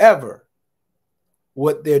 However,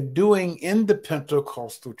 what they're doing in the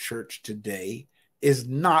Pentecostal church today is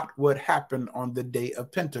not what happened on the day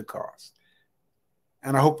of Pentecost.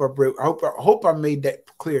 And I hope I made that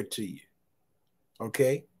clear to you.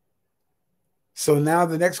 Okay? So now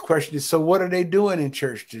the next question is, so what are they doing in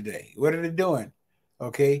church today? What are they doing?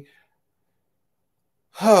 Okay?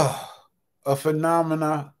 A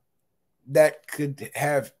phenomena that could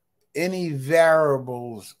have any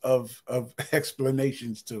variables of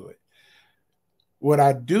explanations to it. What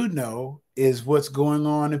I do know is what's going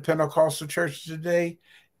on in Pentecostal churches today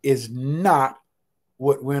is not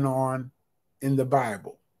what went on in the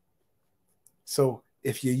Bible. So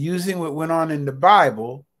if you're using what went on in the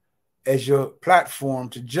Bible as your platform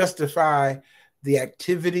to justify the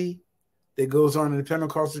activity that goes on in the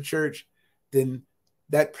Pentecostal church, then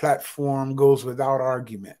that platform goes without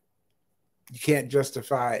argument. You can't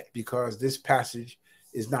justify it because this passage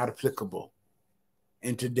is not applicable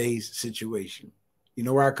in today's situation. You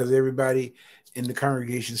know why? Because everybody in the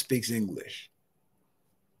congregation speaks English.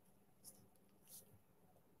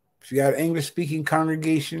 If you got an English-speaking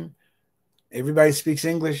congregation, everybody speaks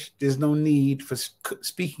English, there's no need for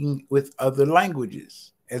speaking with other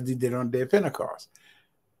languages, as they did on the day of Pentecost.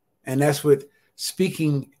 And that's what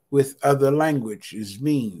speaking with other languages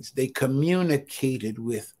means. They communicated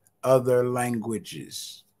with other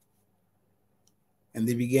languages. And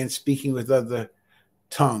they began speaking with other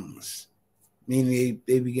tongues. Meaning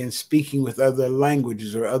they began speaking with other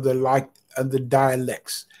languages or other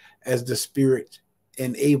dialects as the Spirit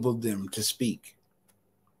enabled them to speak.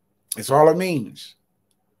 That's all it means.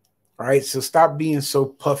 All right. So stop being so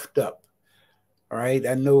puffed up. All right.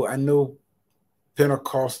 I know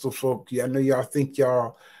Pentecostal folk. I know y'all think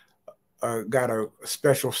y'all got a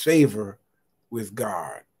special favor with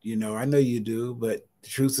God. You know, I know you do, but the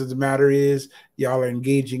truth of the matter is y'all are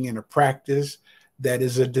engaging in a practice that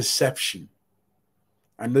is a deception.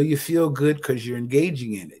 I know you feel good because you're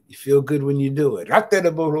engaging in it. You feel good when you do it.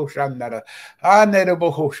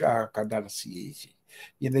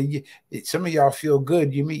 Some of y'all feel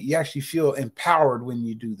good. You actually feel empowered when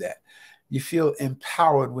you do that. You feel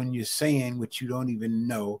empowered when you're saying what you don't even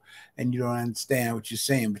know and you don't understand what you're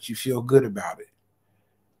saying, but you feel good about it.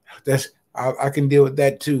 I can deal with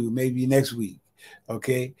that too, maybe next week.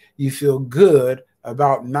 Okay. You feel good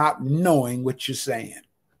about not knowing what you're saying.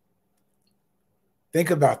 Think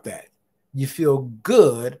about that. You feel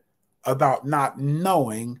good about not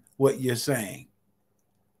knowing what you're saying.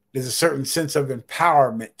 There's a certain sense of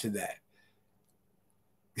empowerment to that.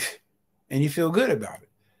 And you feel good about it.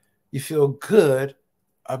 You feel good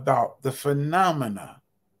about the phenomena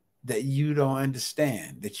that you don't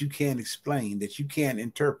understand, that you can't explain, that you can't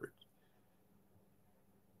interpret.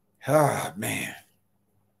 Ah, man.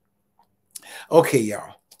 Okay,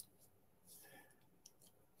 y'all.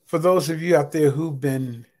 For those of you out there who've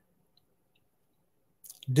been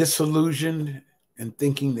disillusioned and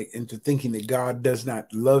thinking that God does not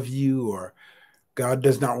love you or God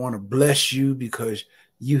does not want to bless you because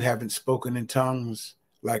you haven't spoken in tongues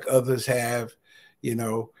like others have,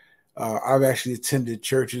 I've actually attended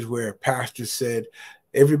churches where a pastor said,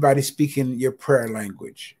 everybody speaking your prayer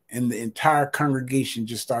language, and the entire congregation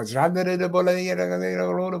just starts. Some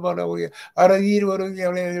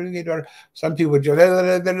people just,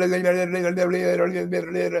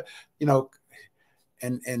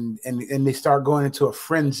 and they start going into a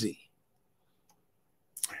frenzy.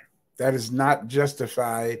 That is not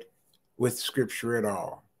justified with scripture at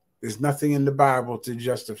all. There's nothing in the Bible to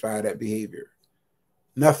justify that behavior.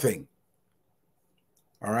 Nothing.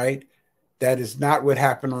 All right? That is not what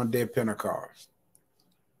happened on day of Pentecost.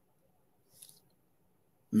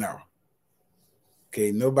 No.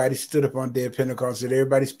 Okay, nobody stood up on day of Pentecost and said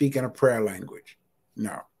everybody speaking a prayer language.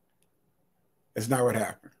 No. That's not what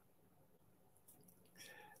happened.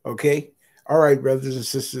 Okay? All right, brothers and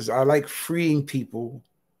sisters, I like freeing people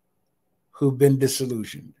who've been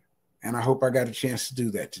disillusioned. And I hope I got a chance to do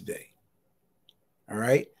that today. All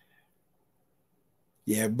right?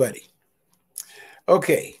 Yeah, buddy.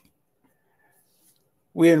 Okay.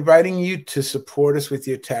 We're inviting you to support us with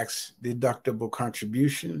your tax-deductible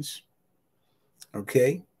contributions.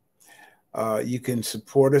 Okay? You can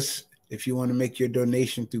support us if you want to make your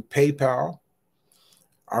donation through PayPal.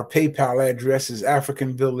 Our PayPal address is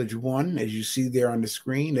AfrikanVillage1, as you see there on the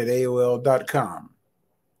screen, at AOL.com.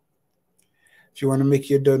 If you want to make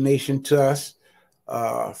your donation to us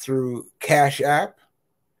through Cash App,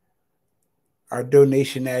 our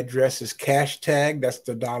donation address is #, that's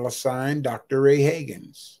the $, Dr. Ray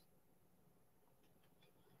Hagins.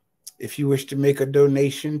 If you wish to make a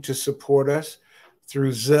donation to support us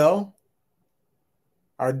through Zelle,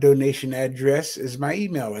 our donation address is my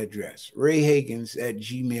email address,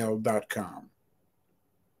 rayhagins@gmail.com.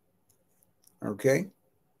 Okay?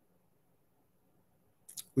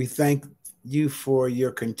 We thank you for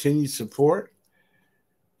your continued support.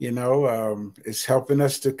 It's helping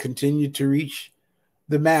us to continue to reach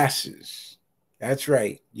the masses. That's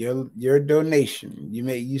right. Your donation.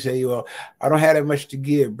 You say, well, I don't have that much to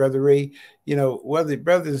give, Brother Ray. Whether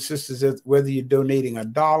brothers and sisters, whether you're donating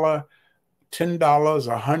 $1, $10,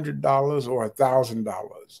 $100, or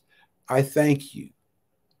 $1,000, I thank you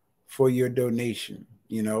for your donation.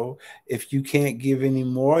 If you can't give any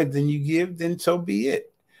more than you give, then so be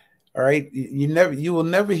it. All right. You will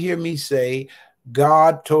never hear me say,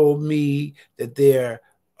 God told me that there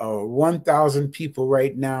are 1,000 people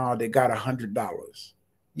right now that got $100.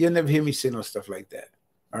 You'll never hear me say no stuff like that.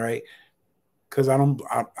 All right. Because I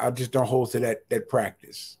just don't hold to that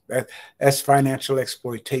practice. That's financial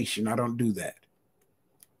exploitation. I don't do that.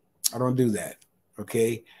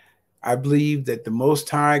 Okay. I believe that the Most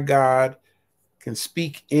High God can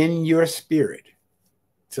speak in your spirit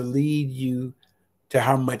to lead you to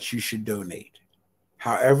how much you should donate.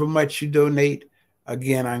 However much you donate,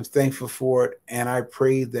 again, I'm thankful for it, and I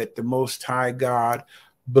pray that the Most High God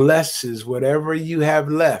blesses whatever you have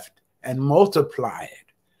left and multiply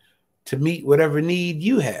it to meet whatever need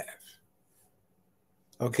you have.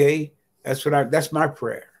 Okay? That's my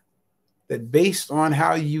prayer. That based on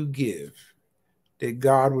how you give, that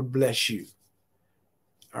God would bless you.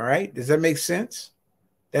 All right? Does that make sense?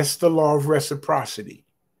 That's the law of reciprocity.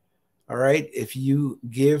 All right? If you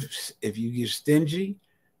give stingy,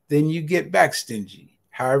 then you get back stingy.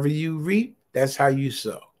 However you reap, that's how you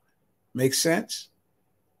sow. Make sense?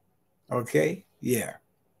 Okay? Yeah.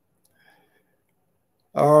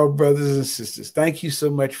 Oh, brothers and sisters, thank you so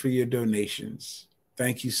much for your donations.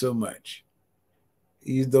 Thank you so much.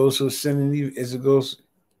 Those who are sending you, as it goes,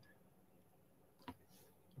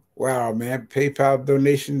 wow, man, PayPal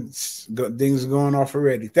donations, things are going off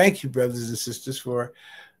already. Thank you, brothers and sisters, for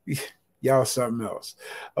y'all something else.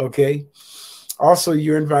 Okay. Also,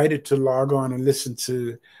 you're invited to log on and listen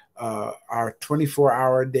to our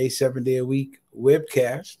 24-hour a day, 7-day a week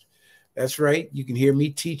webcast. That's right. You can hear me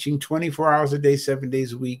teaching 24 hours a day, 7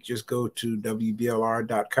 days a week. Just go to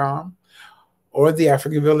WBLR.com or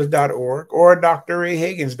theafricanvillage.org or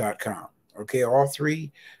drrayhagins.com. Okay, all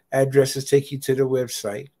three addresses take you to the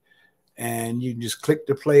website, and you just click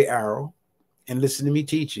the play arrow and listen to me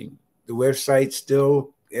teaching. The website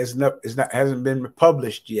still hasn't been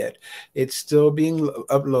published yet. It's still being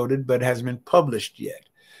uploaded, but hasn't been published yet.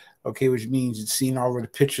 Okay, which means it's seen all of the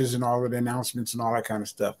pictures and all of the announcements and all that kind of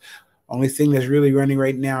stuff. Only thing that's really running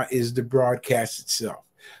right now is the broadcast itself.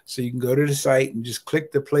 So you can go to the site and just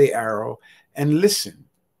click the play arrow and listen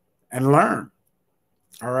and learn.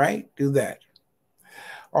 All right, do that.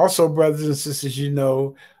 Also, brothers and sisters, you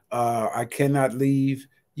know, I cannot leave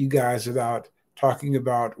you guys without talking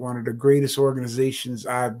about one of the greatest organizations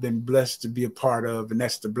I've been blessed to be a part of, and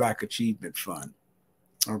that's the Black Achievement Fund.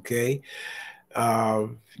 Okay.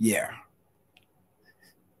 Yeah.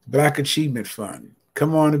 Black Achievement Fund.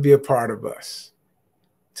 Come on and be a part of us.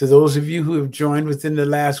 To those of you who have joined within the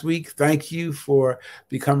last week, thank you for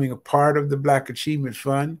becoming a part of the Black Achievement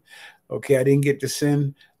Fund. Okay, I didn't get to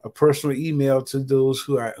send a personal email to those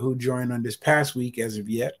who joined on this past week as of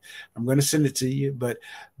yet. I'm going to send it to you, but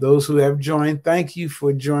those who have joined, thank you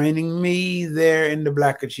for joining me there in the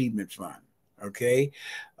Black Achievement Fund. Okay,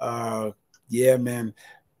 yeah, man,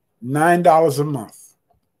 $9 a month.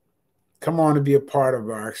 Come on and be a part of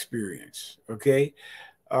our experience. Okay,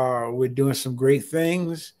 we're doing some great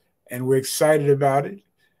things, and we're excited about it.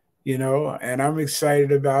 You know, and I'm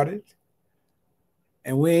excited about it.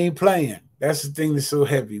 And we ain't playing. That's the thing that's so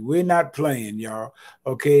heavy. We're not playing, y'all.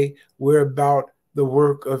 Okay, we're about the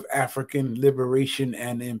work of African liberation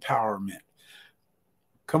and empowerment.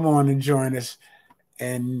 Come on and join us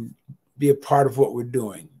and be a part of what we're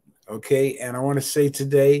doing. Okay, and I want to say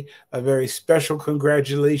today a very special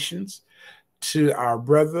congratulations to our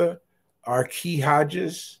brother, our key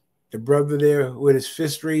Hodges, the brother there with his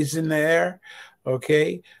fist raised in the air.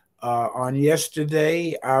 Okay, on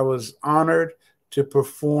yesterday, I was honored to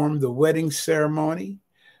perform the wedding ceremony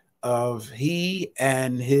of he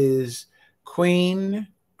and his queen,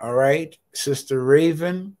 all right, Sister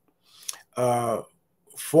Raven,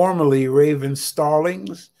 formerly Raven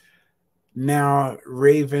Stallings, now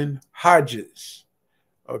Raven Hodges.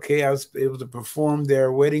 Okay, I was able to perform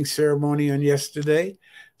their wedding ceremony on yesterday,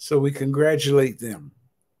 so we congratulate them,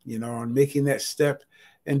 you know, on making that step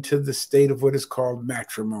into the state of what is called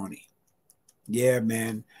matrimony. Yeah,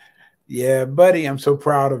 man. Yeah, buddy, I'm so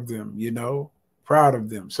proud of them, you know, proud of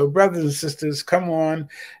them. So brothers and sisters, come on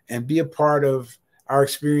and be a part of our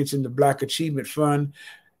experience in the Black Achievement Fund.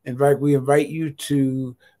 We invite you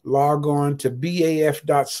to log on to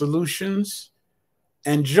baf.solutions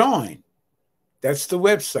and join. That's the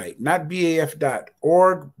website, not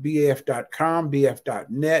baf.org, baf.com,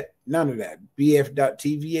 baf.net, none of that,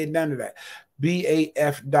 baf.tva, none of that,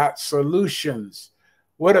 baf.solutions.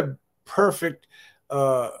 What a perfect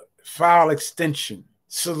file extension,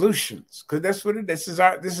 solutions, because that's what this is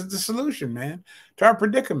the solution, man, to our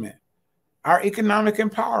predicament, our economic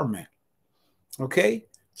empowerment. Okay,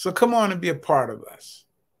 so come on and be a part of us.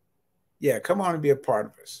 Yeah, come on and be a part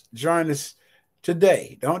of us. Join us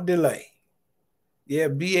today. Don't delay. Yeah,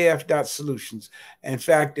 baf.solutions. In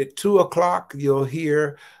fact, at 2 o'clock, you'll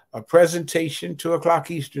hear a presentation, 2 o'clock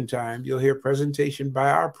Eastern time. You'll hear a presentation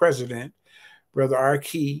by our president, Brother R.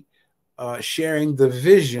 Key, sharing the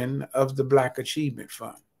vision of the Black Achievement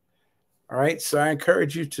Fund. All right, so I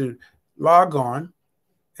encourage you to log on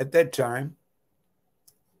at that time.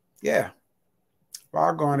 Yeah,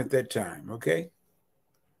 log on at that time, okay?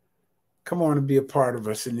 Come on and be a part of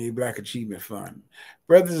us in the Black Achievement Fund.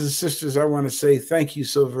 Brothers and sisters, I want to say thank you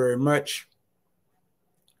so very much.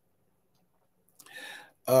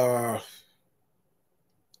 I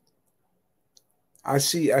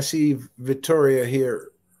see Victoria here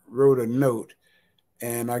wrote a note,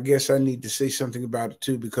 and I guess I need to say something about it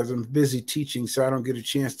too, because I'm busy teaching, so I don't get a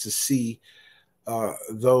chance to see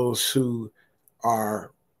those who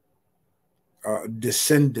are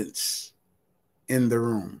descendants in the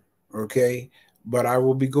room, okay? But I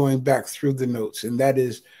will be going back through the notes, and that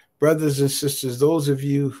is, brothers and sisters, those of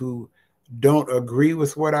you who don't agree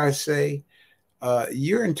with what I say,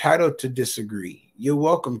 you're entitled to disagree. You're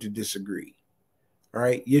welcome to disagree, all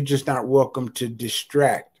right? You're just not welcome to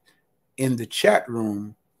distract in the chat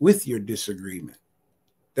room with your disagreement.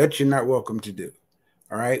 That you're not welcome to do.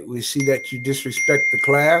 All right. We see that you disrespect the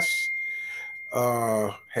class.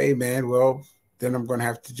 Hey, man, well, then I'm going to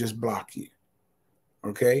have to just block you.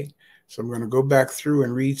 Okay. So I'm going to go back through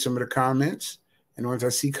and read some of the comments, And once I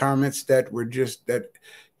see comments that were just that,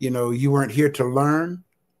 you weren't here to learn,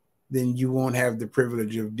 then you won't have the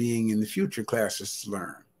privilege of being in the future classes to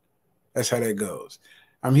learn. That's how that goes.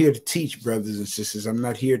 I'm here to teach, brothers and sisters. I'm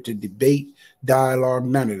not here to debate, dialogue,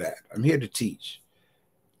 none of that. I'm here to teach.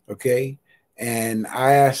 Okay? And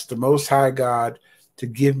I ask the Most High God to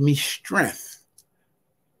give me strength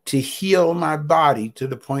to heal my body to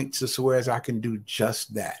the point to where I can do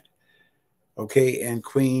just that. Okay? And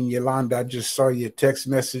Queen Yolanda, I just saw your text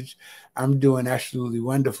message. I'm doing absolutely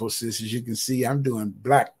wonderful, sis. As you can see, I'm doing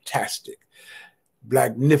blacktastic,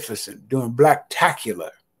 blacknificent, doing blacktacular.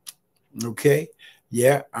 Okay?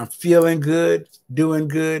 Yeah, I'm feeling good, doing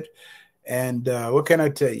good. And what can I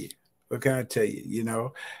tell you? What can I tell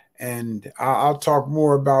you? And I'll talk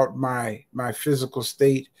more about my physical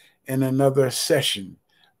state in another session,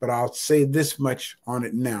 but I'll say this much on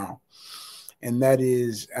it now. And that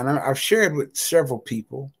is, and I've shared with several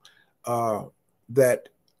people that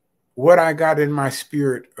what I got in my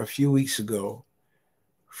spirit a few weeks ago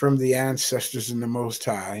from the ancestors in the Most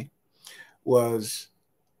High was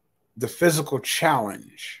the physical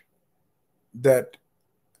challenge that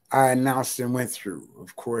I announced and went through,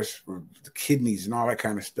 of course, with the kidneys and all that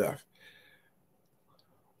kind of stuff,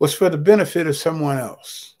 was for the benefit of someone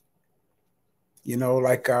else.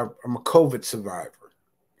 Like I'm a COVID survivor,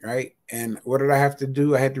 right? And what did I have to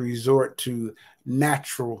do? I had to resort to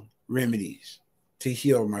natural remedies to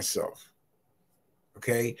heal myself.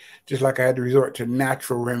 Okay? Just like I had to resort to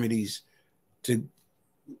natural remedies to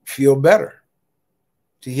feel better.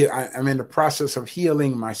 I'm in the process of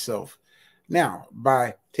healing myself now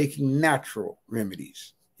by taking natural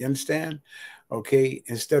remedies. You understand? Okay?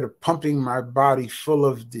 Instead of pumping my body full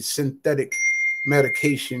of the synthetic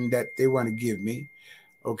medication that they want to give me.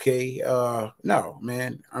 Okay? No,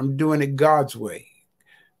 man. I'm doing it God's way.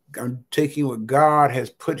 I'm taking what God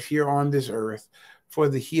has put here on this earth for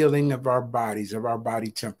the healing of our bodies, of our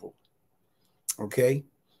body temple. Okay?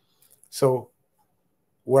 So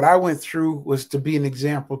what I went through was to be an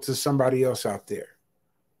example to somebody else out there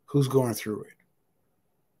who's going through it.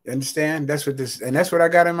 You understand? That's what I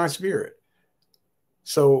got in my spirit.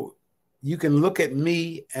 So you can look at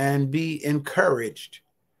me and be encouraged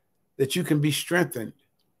that you can be strengthened,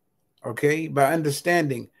 okay, by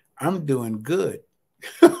understanding I'm doing good.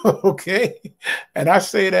 Okay? And I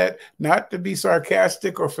say that not to be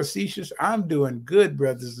sarcastic or facetious. I'm doing good,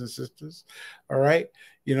 brothers and sisters. All right?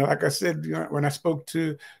 Like I said, when I spoke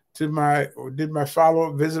did my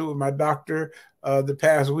follow-up visit with my doctor the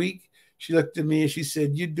past week, she looked at me and she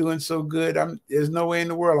said, "You're doing so good. There's no way in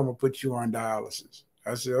the world I'm going to put you on dialysis."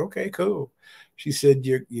 I said, "Okay, cool." She said,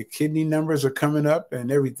 your kidney numbers are coming up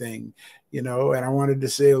and everything, and I wanted to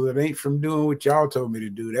say, well, it ain't from doing what y'all told me to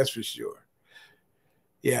do. That's for sure.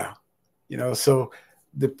 Yeah. So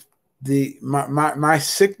my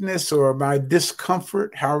sickness or my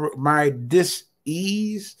discomfort, my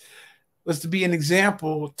dis-ease was to be an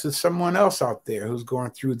example to someone else out there who's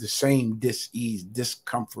going through the same dis-ease,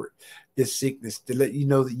 discomfort, this sickness, to let you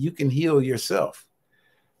know that you can heal yourself.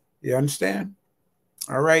 You understand?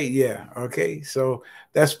 All right. Yeah. Okay. So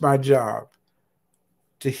that's my job,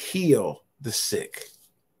 to heal the sick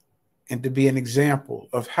and to be an example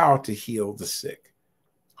of how to heal the sick.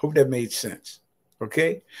 Hope that made sense.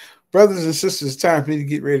 Okay. Brothers and sisters, it's time for me to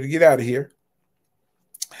get ready to get out of here.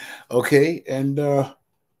 Okay. And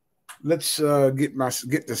let's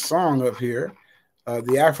get the song up here.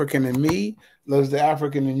 The African in me loves the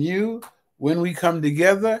African in you. When we come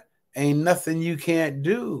together, ain't nothing you can't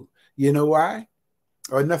do. You know why?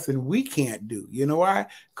 Or nothing we can't do. You know why?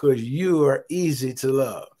 Because you are easy to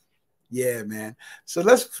love. Yeah, man. So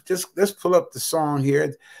let's pull up the song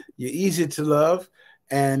here. You're easy to love.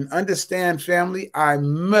 And understand, family, I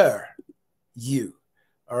mer you.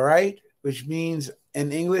 All right? Which means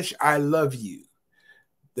in English, I love you.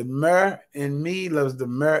 The mer in me loves the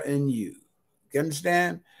mer in you. You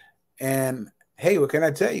understand? And hey, what can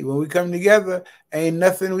I tell you? When we come together, ain't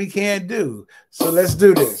nothing we can't do. So let's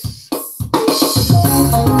do this.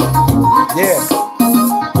 Yeah.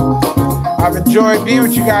 I've enjoyed being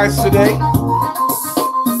with you guys today.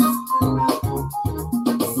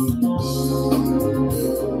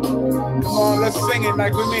 Come on, let's sing it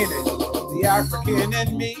like we mean it. The African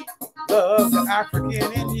in me loves the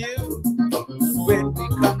African in you. When we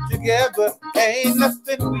come together, ain't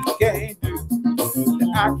nothing we can't do.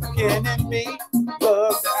 The African in me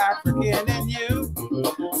loves the African in you.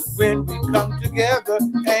 When we come together,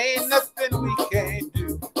 ain't nothing we can't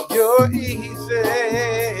do. You're easy.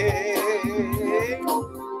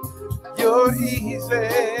 You're easy.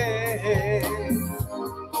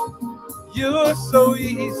 You're so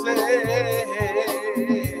easy.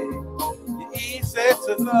 You're easy.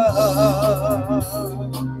 love.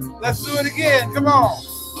 Let's do it again. Come on.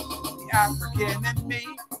 The African in me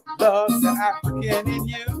loves the African in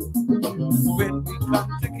you. When we come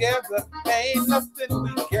together, ain't nothing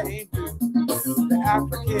we can't do. The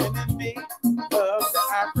African in me loves the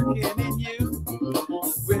African in you.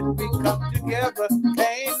 When we come together,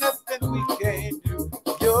 ain't nothing we can't do.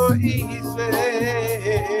 You're easy.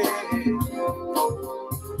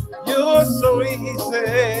 You're so easy.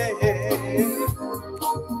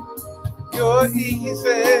 You're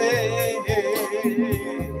easy.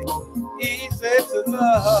 Easy to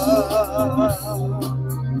love.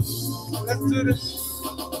 Let's do this.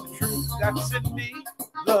 The truth that's in me,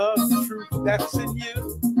 love the truth that's in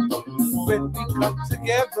you. When we come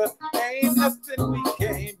together, ain't nothing we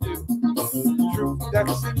can't do. The truth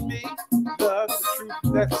that's in me, love the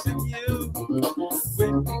truth that's in you.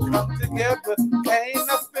 When we come together, ain't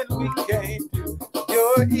nothing we can't do.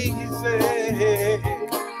 You're easy.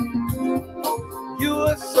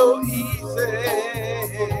 You're so easy.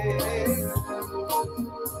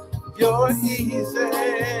 You're easy.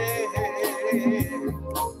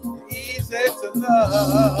 Easy to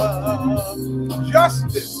love.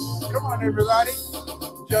 Justice. Come on, everybody.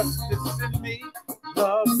 Justice in me.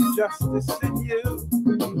 Love justice in you.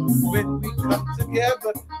 When we come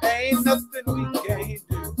together, ain't nothing we can't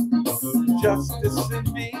do. Justice in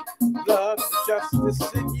me. Love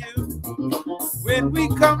justice in you. When we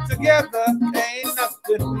come together, ain't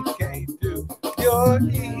nothing we can't do. You're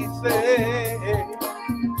easy.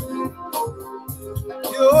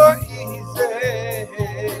 You're easy.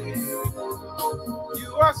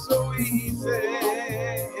 You are so easy.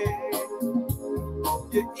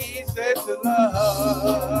 You're easy to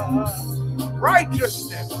love.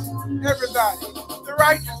 Righteousness, everybody. The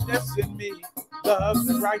righteousness in me. Love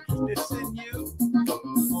the righteousness in you.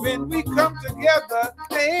 When we come together,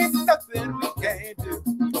 ain't nothing we can't do.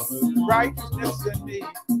 Righteousness in me,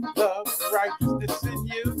 love the righteousness in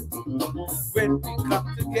you. When we come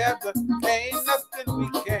together, ain't nothing we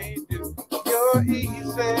can't do. You're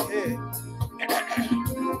easy.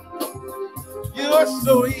 You're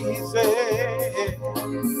so easy.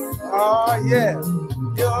 Oh yeah,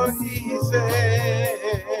 you're easy.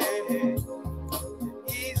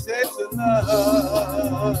 Easy to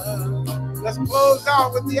love. Let's close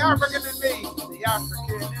out with the African in me. The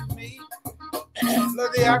African in me.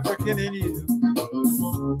 Love the African in you.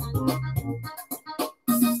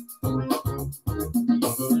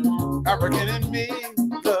 African in me.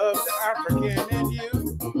 Love the African in you.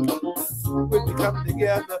 When we come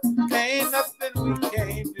together, ain't nothing we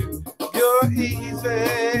can't do. You're easy.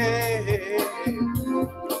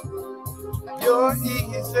 You're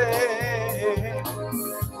easy.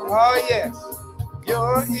 Oh yes.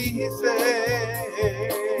 You're easy.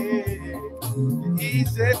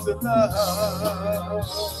 Easy to love.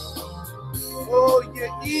 Oh,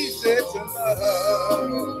 you're easy to love.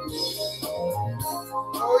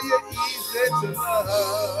 Oh, you're easy to love.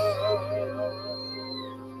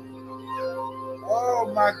 Oh,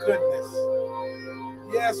 my goodness.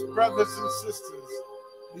 Yes, brothers and sisters,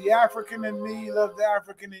 the African in me love the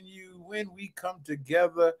African in you. When we come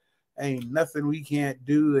together, ain't nothing we can't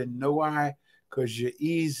do. And know why? Because you're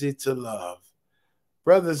easy to love.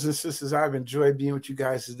 Brothers and sisters, I've enjoyed being with you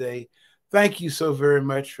guys today. Thank you so very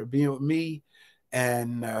much for being with me.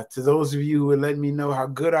 And to those of you who are letting me know how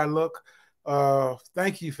good I look,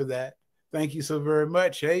 thank you for that. Thank you so very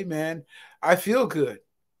much. Hey, man, I feel good.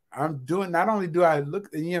 I'm doing, not only do I look,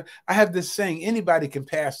 you know, I have this saying, anybody can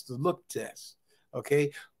pass the look test,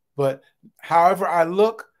 okay? But however I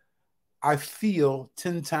look, I feel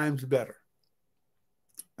 10 times better,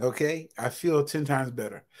 okay? I feel 10 times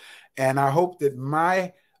better. And I hope that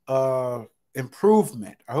my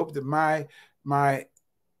improvement, I hope that my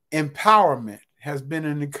empowerment has been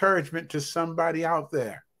an encouragement to somebody out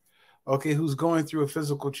there, okay, who's going through a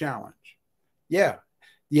physical challenge. Yeah.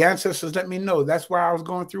 The ancestors let me know. That's why I was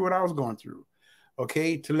going through what I was going through.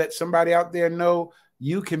 Okay. To let somebody out there know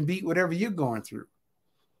you can beat whatever you're going through.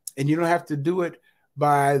 And you don't have to do it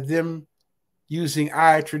by them using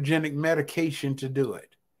iatrogenic medication to do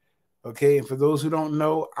it. Okay. And for those who don't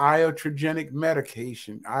know, iatrogenic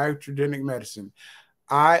medication, iatrogenic medicine,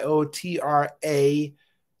 IOTRAGENIC,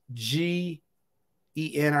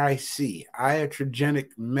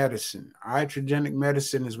 iatrogenic medicine. Iatrogenic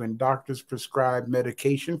medicine is when doctors prescribe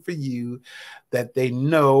medication for you that they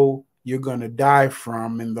know you're going to die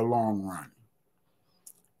from in the long run.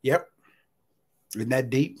 Yep. Isn't that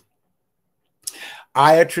deep?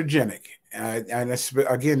 Iatrogenic. And that's,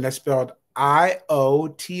 again, that's spelled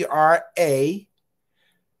IOTRAGENIC.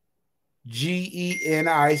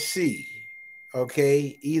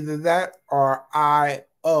 Okay. Either that or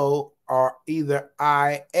O or either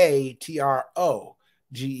IATROGENIC.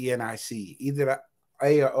 Either the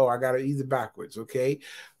A or O. I got it either backwards, okay?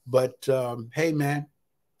 But hey, man,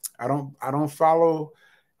 I don't follow.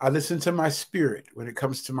 I listen to my spirit when it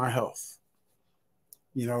comes to my health.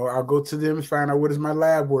 You know, I'll go to them and find out what does my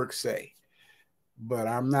lab work say. But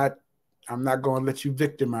I'm not going to let you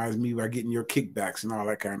victimize me by getting your kickbacks and all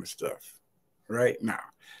that kind of stuff. Right now.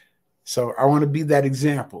 So I want to be that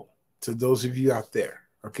example to those of you out there,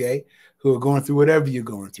 okay, who are going through whatever you're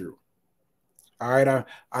going through. All right,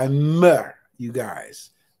 I'm you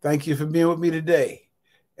guys. Thank you for being with me today.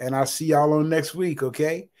 And I'll see y'all on next week,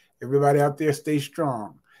 okay? Everybody out there, stay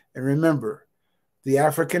strong. And remember, the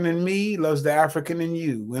African in me loves the African in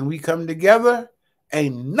you. When we come together,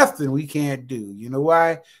 ain't nothing we can't do. You know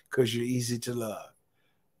why? Because you're easy to love.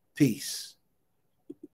 Peace.